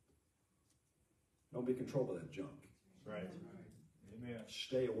 don't be controlled by that junk. Right. Amen.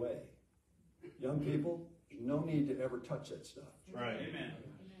 Stay away. Young people, there's no need to ever touch that stuff. Right. Amen.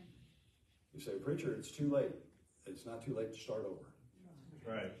 You say, preacher, it's too late. It's not too late to start over.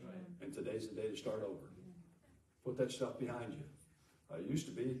 Right. And today's the day to start over. Put that stuff behind you. It used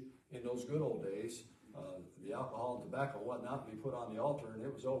to be, in those good old days, the alcohol and tobacco and whatnot be put on the altar and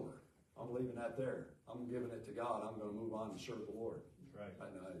it was over. I'm leaving that there. I'm giving it to God. I'm going to move on to serve the Lord. Right.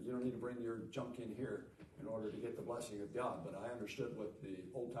 And, you don't need to bring your junk in here in order to get the blessing of God, but I understood what the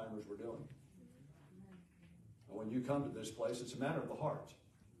old timers were doing. And when you come to this place, it's a matter of the heart.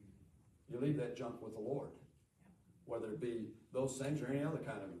 You leave that junk with the Lord, whether it be those things or any other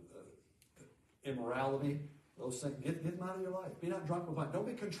kind of immorality. Those things, get them out of your life. Be not drunk with wine. Don't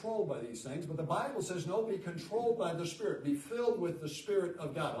be controlled by these things. But the Bible says, no, be controlled by the Spirit. Be filled with the Spirit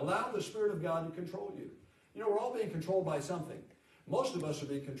of God. Allow the Spirit of God to control you. You know, we're all being controlled by something. Most of us are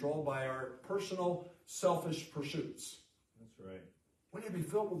being controlled by our personal, selfish pursuits. That's right. We need to be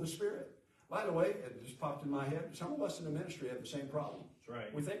filled with the Spirit. By the way, it just popped in my head, some of us in the ministry have the same problem. That's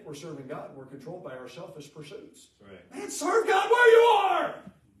right. We think we're serving God. We're controlled by our selfish pursuits. That's right. Man, serve God where you are!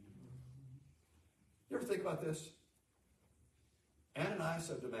 You ever think about this? Ananias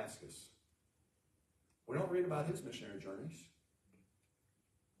of Damascus. We don't read about his missionary journeys.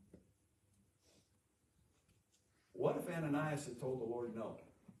 What if Ananias had told the Lord no?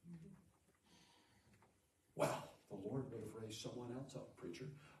 Well, the Lord would have raised someone else up, preacher.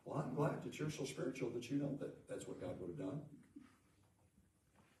 Well, I'm glad that you're so spiritual that you know that that's what God would have done.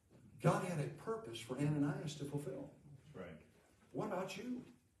 God had a purpose for Ananias to fulfill. That's right. What about you?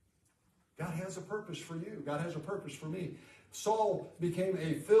 God has a purpose for you. God has a purpose for me. Saul became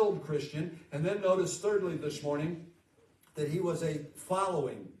a filled Christian, and then notice thirdly this morning that he was a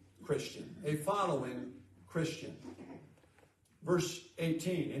following Christian. A following Christian. Verse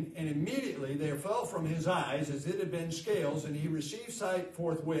 18, and immediately there fell from his eyes as it had been scales, and he received sight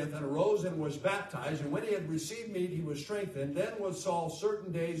forthwith, and arose and was baptized. And when he had received meat, he was strengthened. Then was Saul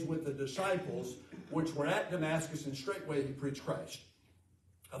certain days with the disciples, which were at Damascus, and straightway he preached Christ.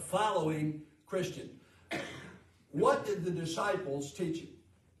 A following Christian. What did the disciples teach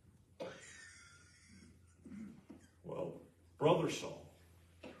him? Well, Brother Saul,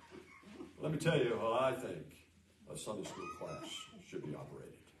 let me tell you how I think a Sunday school class should be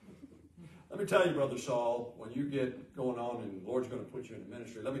operated. Let me tell you, Brother Saul, when you get going on and the Lord's going to put you in the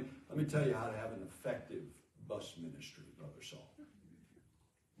ministry, let me tell you how to have an effective bus ministry, Brother Saul.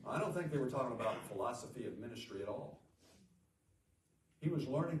 I don't think they were talking about philosophy of ministry at all. He was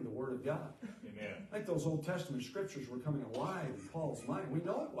learning the Word of God. Amen. I think those Old Testament scriptures were coming alive in Paul's mind. We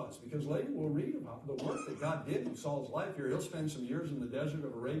know it was, because later we'll read about the work that God did in Saul's life here. He'll spend some years in the desert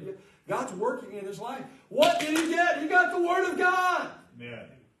of Arabia. God's working in his life. What did he get? He got the Word of God. Amen.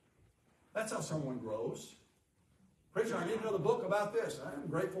 That's how someone grows. Preacher, I need another book about this. I'm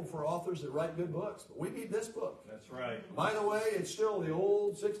grateful for authors that write good books, but we need this book. That's right. By the way, it's still the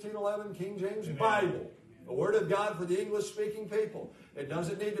old 1611 King James Amen. Bible. The Word of God for the English-speaking people. It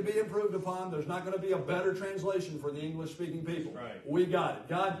doesn't need to be improved upon. There's not going to be a better translation for the English-speaking people. Right. We got it.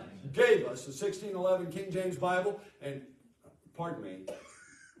 God gave us the 1611 King James Bible, and, pardon me,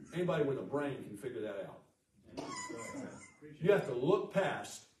 anybody with a brain can figure that out. You have to look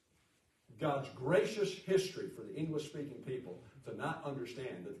past God's gracious history for the English-speaking people to not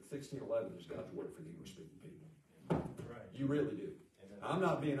understand that 1611 is God's Word for the English-speaking people. Right. You really do. I'm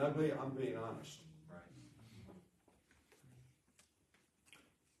not being ugly. I'm being honest.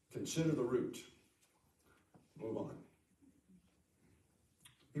 Consider the root. Move on.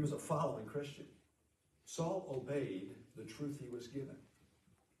 He was a following Christian. Saul obeyed the truth he was given.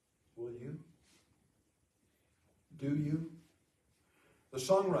 Will you? Do you? The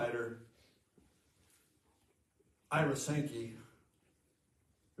songwriter, Ira Sankey,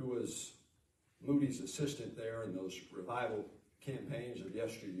 who was Moody's assistant there in those revival campaigns of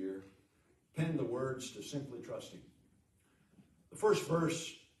yesteryear, penned the words to Simply Trusting. The first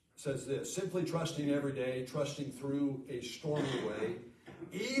verse says this: simply trusting every day, trusting through a stormy way,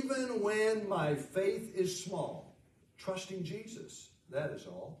 even when my faith is small, trusting Jesus, that is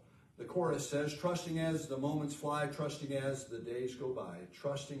all. The chorus says, trusting as the moments fly, trusting as the days go by,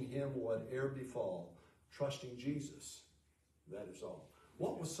 trusting him whate'er befall, trusting Jesus, that is all.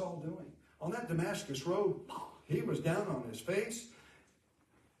 What was Saul doing? On that Damascus road, he was down on his face.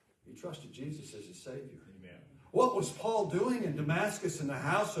 He trusted Jesus as his Savior. Amen. What was Paul doing in Damascus in the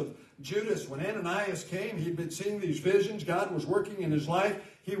house of Judas when Ananias came? He'd been seeing these visions. God was working in his life.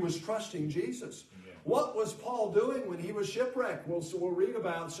 He was trusting Jesus. Amen. What was Paul doing when he was shipwrecked? We'll read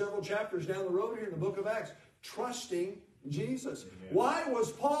about several chapters down the road here in the book of Acts. Trusting Jesus. Amen. Why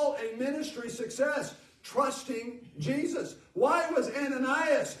was Paul a ministry success? Trusting Jesus. Why was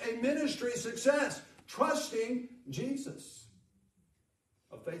Ananias a ministry success? Trusting Jesus.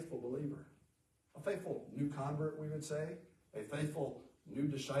 A faithful believer. A faithful new convert, we would say. A faithful new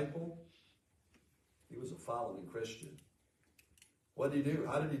disciple. He was a following Christian. What did he do?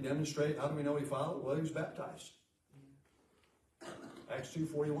 How did he demonstrate? How do we know he followed? Well, he was baptized. Acts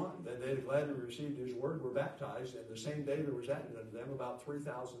 2:41. That they gladly received his word, were baptized, and the same day there was added unto them about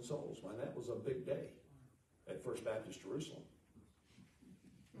 3,000 souls. Man, that was a big day at First Baptist Jerusalem.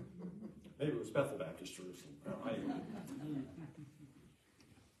 Maybe it was Bethel Baptist Jerusalem.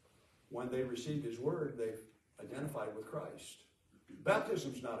 When they received his word, they identified with Christ.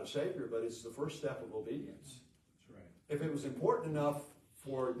 Baptism's not a savior, but it's the first step of obedience. That's right. If it was important enough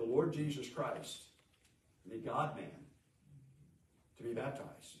for the Lord Jesus Christ, the God-man, to be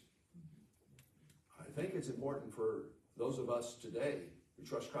baptized, I think it's important for those of us today who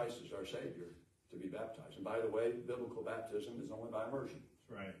trust Christ as our Savior to be baptized. And by the way, biblical baptism is only by immersion.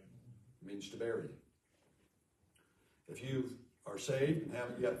 That's right. It means to bury. If you are saved and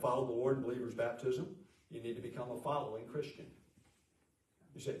haven't yet followed the Lord in believer's baptism, you need to become a following Christian.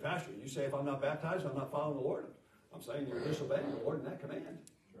 You say, Pastor, you say if I'm not baptized, I'm not following the Lord. I'm saying you're disobeying the Lord in that command.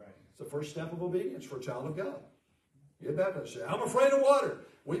 That's right. It's the first step of obedience for a child of God. You get baptized. You say, I'm afraid of water.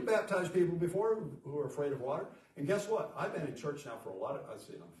 We've baptized people before who are afraid of water. And guess what? I've been in church now for a lot of, I'm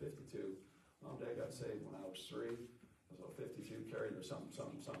 52. Mom and Dad got saved when I was 3. So 52 carried or something.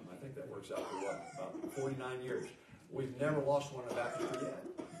 I think that works out to what? About 49 years. We've never lost one in baptistry yet.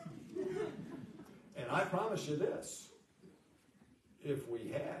 And I promise you this. If we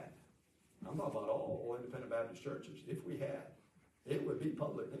had, I'm not about all independent Baptist churches, if we had, it would be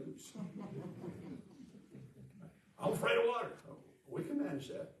public news. I'm afraid of water. We can manage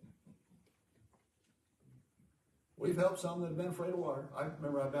that. We've helped some that have been afraid of water. I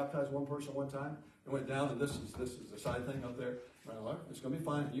remember I baptized one person one time and went down, and this is the side thing up there. It's going to be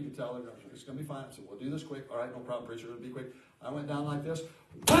fine. You can tell her it's going to be fine. I said, we'll do this quick. All right, no problem, preacher. It'll be quick. I went down like this.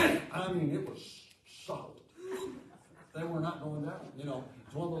 Bang! I mean, it was solid. They were not going down. You know,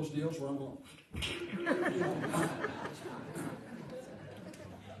 it's one of those deals where I'm going.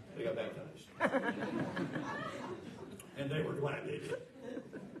 They got baptized. And they were glad they did.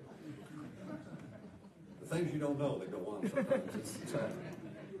 The things you don't know that go on sometimes. It's happening.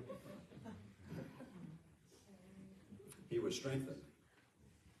 He was strengthened.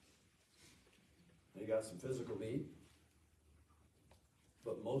 He got some physical need.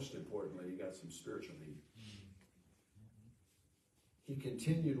 But most importantly, he got some spiritual need. He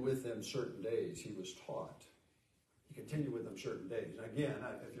continued with them certain days. He was taught. He continued with them certain days. And again,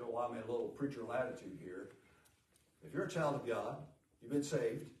 if you'll allow me a little preacher latitude here, if you're a child of God, you've been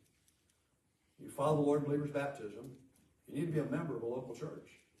saved, you follow the Lord in believer's baptism, you need to be a member of a local church.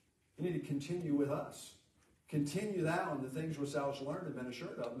 You need to continue with us. Continue thou in the things which thou hast learned and been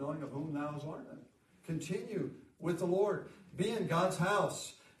assured of, knowing of whom thou hast learned them. Continue with the Lord. Be in God's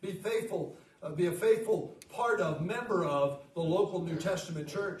house. Be faithful. Be a faithful part of, member of the local New Testament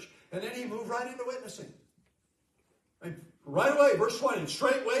church. And then he moved right into witnessing. And right away, verse 20,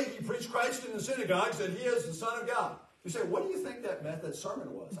 straightway he preached Christ in the synagogues that he is the Son of God. You say, what do you think that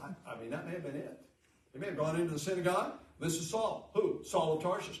sermon was? I mean, that may have been it. He may have gone into the synagogue. This is Saul. Who? Saul of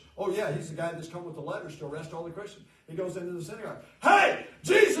Tarsus. Oh, yeah, he's the guy that's come with the letters to arrest all the Christians. He goes into the synagogue. Hey,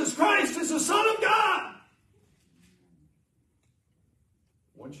 Jesus Christ is the Son of God!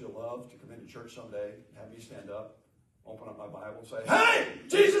 Wouldn't you love to come into church someday, have me stand up, open up my Bible, and say, hey,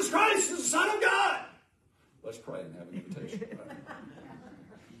 Jesus Christ is the Son of God! Let's pray and have an invitation. Right?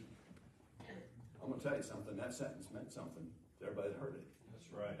 I'm going to tell you something. That sentence meant something to everybody that heard it.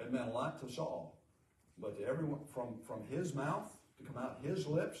 That's right. It meant a lot to Saul. But to everyone, from his mouth, to come out his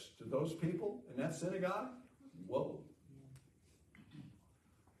lips, to those people in that synagogue, whoa.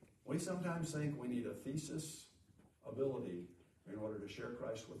 We sometimes think we need a thesis ability in order to share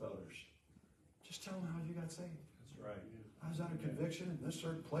Christ with others. Just tell them how you got saved. That's right. I was under conviction in this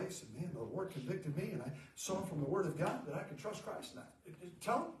certain place, and man, the Lord convicted me, and I saw from the Word of God that I could trust Christ.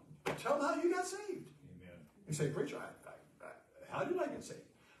 Tell them how you got saved. Amen. You say, preacher, how did I get saved?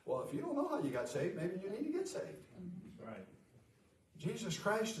 Well, if you don't know how you got saved, maybe you need to get saved. That's right. Jesus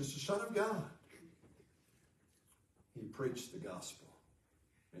Christ is the Son of God. He preached the gospel,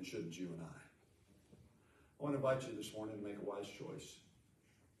 and shouldn't you and I? I want to invite you this morning to make a wise choice.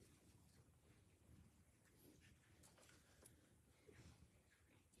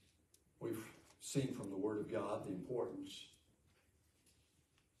 We've seen from the Word of God the importance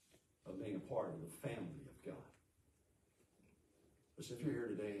of being a part of the family of God. Listen, if you're here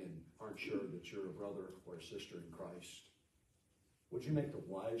today and aren't sure that you're a brother or a sister in Christ, would you make the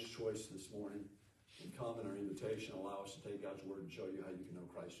wise choice this morning and come in our invitation, allow us to take God's Word and show you how you can know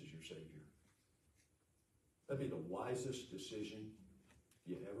Christ as your Savior? That'd be the wisest decision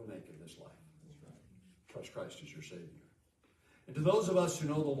you ever make in this life. That's right. Trust Christ as your Savior. And to those of us who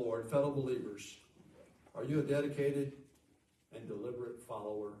know the Lord, fellow believers, are you a dedicated and deliberate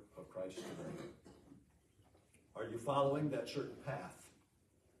follower of Christ today? Are you following that certain path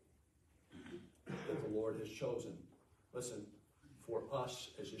that the Lord has chosen, listen, for us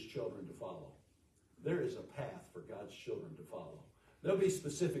as His children to follow? There is a path for God's children to follow. There'll be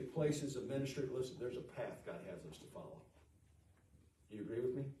specific places of ministry. Listen, there's a path God has us to follow. Do you agree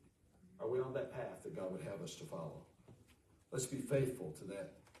with me? Are we on that path that God would have us to follow? Let's be faithful to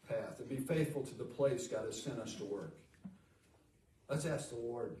that path and be faithful to the place God has sent us to work. Let's ask the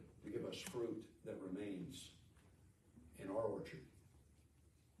Lord to give us fruit that remains in our orchard.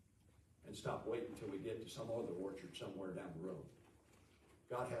 And stop waiting until we get to some other orchard somewhere down the road.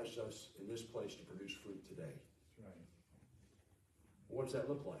 God has us in this place to produce fruit today. That's right. What does that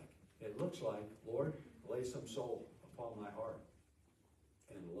look like? It looks like, Lord, lay some soul upon my heart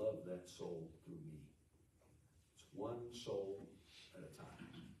and love that soul through me. It's one soul at a time.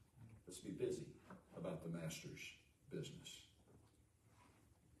 Let's be busy about the Master's business.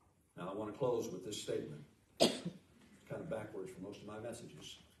 Now, I want to close with this statement. It's kind of backwards for most of my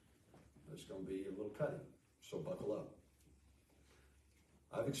messages. It's going to be a little cutting, so buckle up.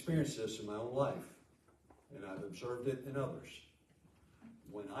 I've experienced this in my own life, and I've observed it in others.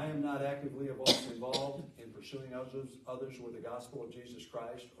 When I am not actively involved in pursuing others with the gospel of Jesus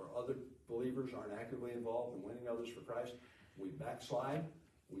Christ, or other believers aren't actively involved in winning others for Christ, we backslide,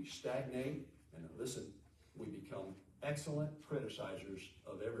 we stagnate, and listen, we become excellent criticizers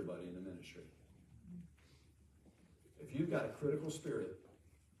of everybody in the ministry. If you've got a critical spirit,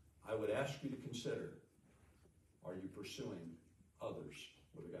 I would ask you to consider, are you pursuing others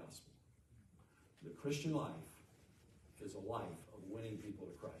with the gospel? The Christian life is a life of winning people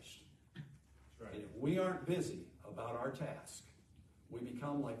to Christ. That's right. And if we aren't busy about our task, we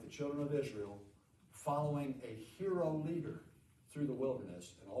become like the children of Israel, following a hero leader through the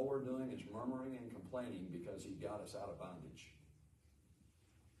wilderness, and all we're doing is murmuring and complaining because he got us out of bondage.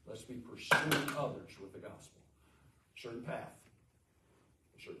 Let's be pursuing others with the gospel. A certain path,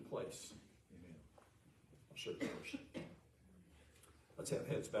 a certain place, Amen. a certain person. Let's have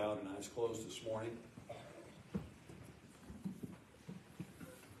heads bowed and eyes closed this morning.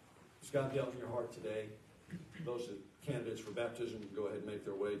 Has God dealt in your heart today? Those that candidates for baptism can go ahead and make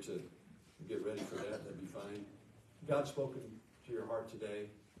their way to get ready for that. That'd be fine. God's spoken to your heart today.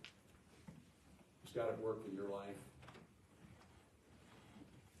 He's got it work in your life.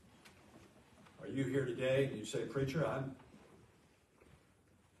 Are you here today and you say, preacher, I'm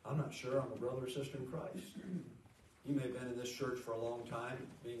not sure I'm a brother or sister in Christ. You may have been in this church for a long time.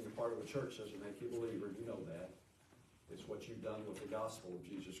 Being a part of a church doesn't make you a believer. You know that. It's what you've done with the gospel of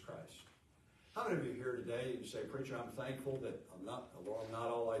Jesus Christ. How many of you here today, you say, preacher, I'm thankful that I'm not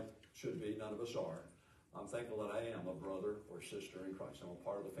all I should be. None of us are. I'm thankful that I am a brother or sister in Christ. I'm a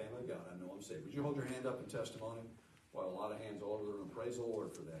part of the family of God. I know I'm saved. Would you hold your hand up in testimony? Well, a lot of hands all over the room. Praise the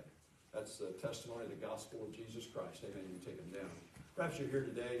Lord for that. That's the testimony of the gospel of Jesus Christ. Amen. You can take them down. Perhaps you're here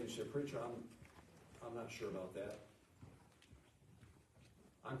today and you say, preacher, I'm not sure about that.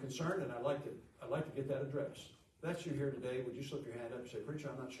 I'm concerned and I'd like to get that addressed. If that's you here today, would you slip your hand up and say, preacher,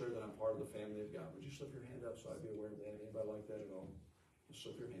 I'm not sure that I'm part of the family of God. Would you slip your hand up so I'd be aware of that? Anybody like that at all? Just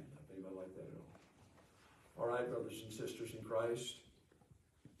slip your hand up. Anybody like that at all? All right, brothers and sisters in Christ,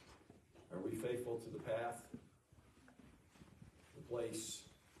 are we faithful to the path, the place,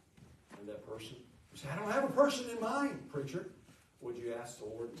 and that person? You say, I don't have a person in mind, preacher. Would you ask the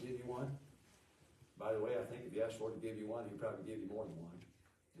Lord to give you one? By the way, I think if you ask the Lord to give you one, He'll probably give you more than one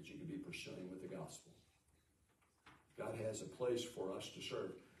that you can be pursuing with the gospel. God has a place for us to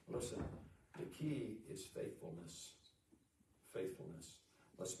serve. Listen, the key is faithfulness. Faithfulness.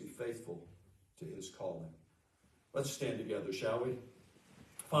 Let's be faithful to His calling. Let's stand together, shall we?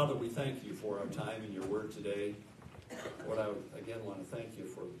 Father, we thank you for our time in your word today. Lord, I again want to thank you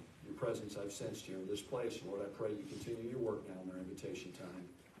for your presence I've sensed here in this place. Lord, I pray you continue your work now in our invitation time.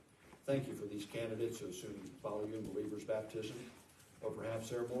 Thank you for these candidates who soon follow you in believer's baptism. Or perhaps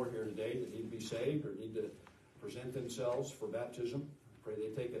there are more here today that need to be saved or need to present themselves for baptism. I pray they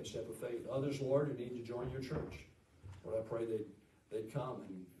take that step of faith. Others, Lord, who need to join your church. Lord, I pray they'd come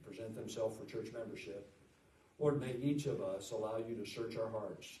and present themselves for church membership. Lord, may each of us allow you to search our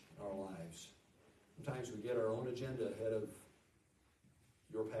hearts, our lives. Sometimes we get our own agenda ahead of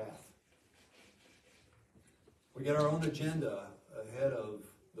your path. We get our own agenda ahead of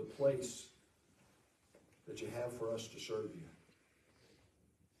the place that you have for us to serve you.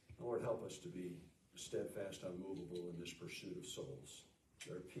 Lord, help us to be steadfast, unmovable in this pursuit of souls.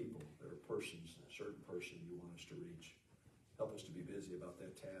 There are people, there are persons, a certain person you want us to reach. Help us to be busy about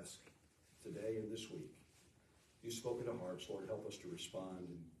that task today and this week. You spoke into hearts, Lord. Help us to respond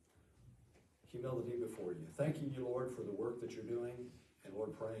in humility before you. Thanking you, Lord, for the work that you're doing, and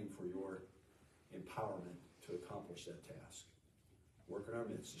Lord, praying for your empowerment to accomplish that task. Work in our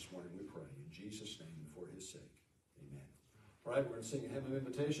midst this morning, we pray. In Jesus' name and for his sake. Amen. All right, we're going to sing a hymn of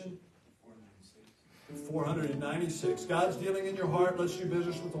invitation. 496. God's dealing in your heart. Let's do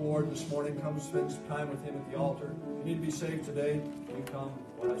business with the Lord this morning. Come spend some time with him at the altar. If you need to be saved today, you come.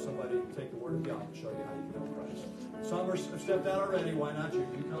 We'll have somebody take the word of God and show you how you can know Christ. Some have stepped out already. Why not you?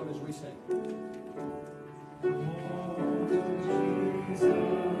 You come as we sing.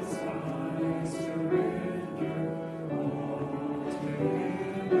 Jesus, I surrender all to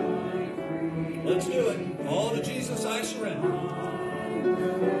him. Let's do it. All to Jesus I surrender.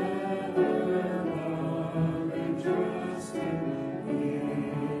 Trust in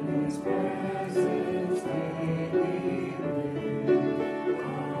his presence daily. I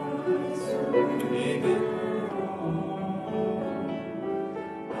surrender all.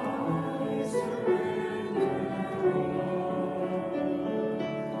 I surrender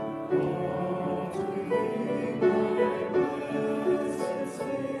all to thee, my blessed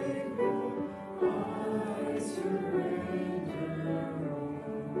Savior. I surrender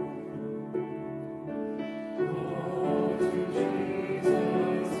all to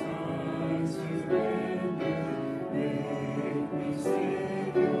Jesus. I surrender. Make me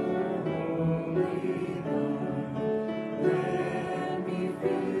Savior, wholly thine. Let me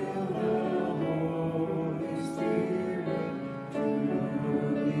feel the Holy Spirit.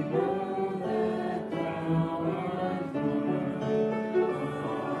 Truly know that thou art mine.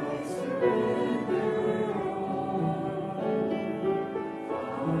 I surrender all.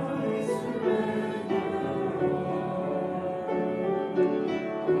 I surrender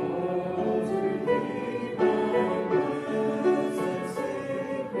all to thee, my blessed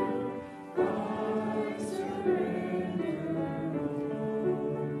Savior. I surrender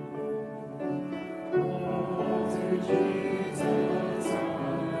all to Jesus.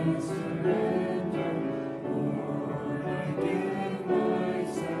 I surrender, Lord. I give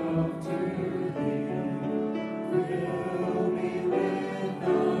myself to thee. Fill me with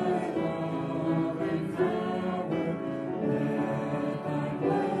thy love and power. Let thy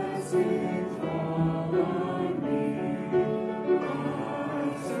blessings fall on me.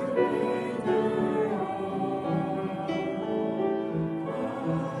 I surrender all.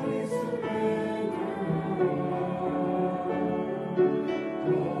 I surrender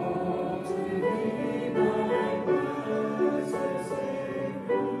all to thee, my blessed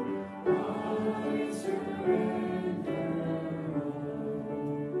Savior. I surrender all.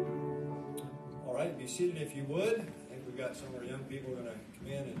 All right, be seated if you would. I think we've got some of our young people going to come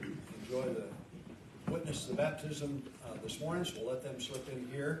in and enjoy the witness to the baptism this morning, so we'll let them slip in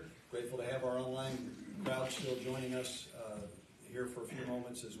here. Grateful to have our online crowd still joining us here for a few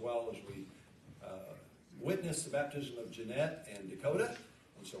moments, as well as we witness the baptism of Jeanette and Dakota.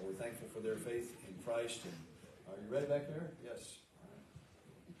 And so we're thankful for their faith in Christ. And are you ready back there? Yes.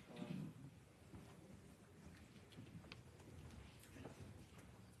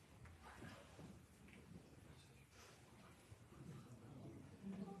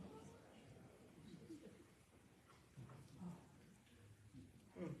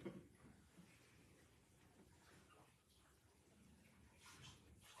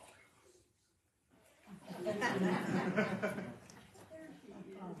 All right.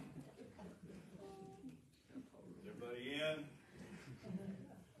 Everybody in?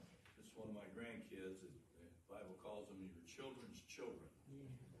 This is one of my grandkids. The Bible calls them your children's children.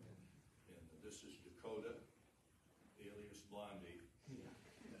 And this is Dakota, alias Blondie.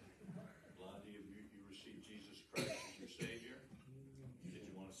 Blondie, you received Jesus Christ as your Savior. Did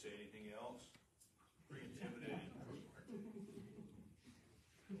you want to say anything else? Pretty intimidating.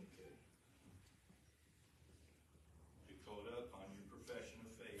 Okay. Dakota, upon your profession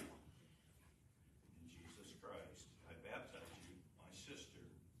of faith in Jesus Christ, I baptize you, my sister,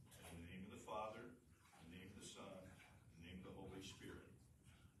 in the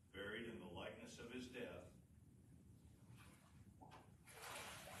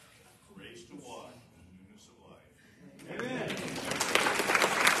of walk and the newness of life. Amen.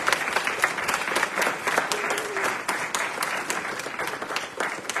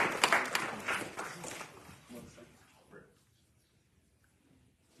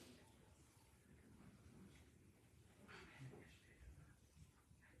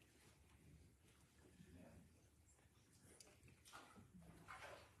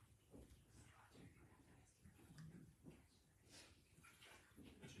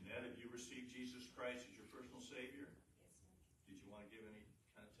 Jeanette, have you received Jesus Christ as your personal Savior? Yes, sir. Did you want to give any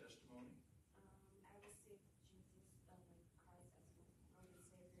kind of testimony? I received Jesus Christ as my Lord and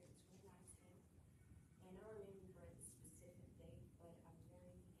Savior in 2019, and I don't remember the specific date, but I'm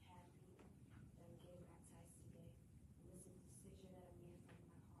very happy that I'm getting baptized today. It was a decision that I made from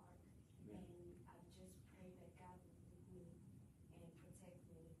my heart, and I just pray that God will lead me and protect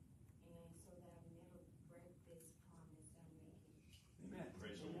me, and so that I'll never break this promise that I'm making. Amen.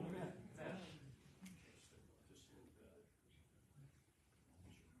 Praise the Lord. Amen. Just a little bit.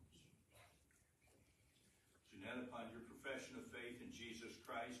 Jeanette, upon your profession of faith in Jesus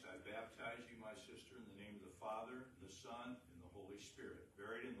Christ, I baptize you, my sister, in the name of the Father, the Son, and the Holy Spirit,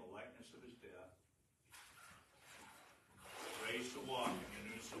 buried in the likeness of his death, raised to walk in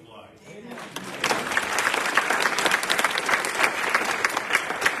the newness of life.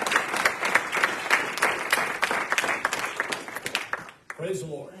 Praise the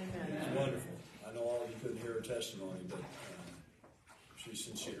Lord. It's wonderful. I know all of you couldn't hear her testimony, but she's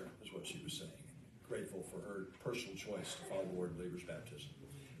sincere, is what she was saying. Grateful for her personal choice to follow the Lord in believer's baptism.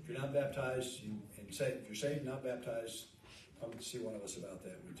 If you're not baptized, if you're saved, not baptized, come see one of us about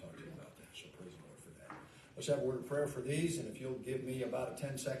that. We talk to you about that. So praise the Lord for that. Let's have a word of prayer for these, and if you'll give me about a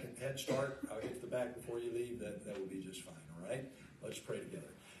 10-second head start, I'll get to the back before you leave. That will be just fine, all right? Let's pray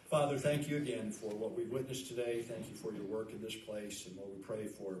together. Father, thank you again for what we've witnessed today. Thank you for your work in this place. And Lord, we pray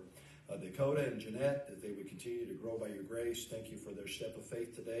for Dakota and Jeanette, that they would continue to grow by your grace. Thank you for their step of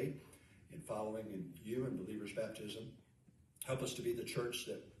faith today in following in you and believers' baptism. Help us to be the church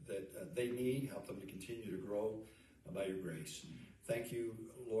that they need. Help them to continue to grow by your grace. Thank you,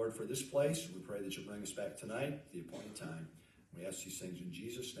 Lord, for this place. We pray that you'll bring us back tonight, the appointed time. We ask these things in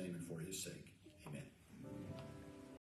Jesus' name and for his sake.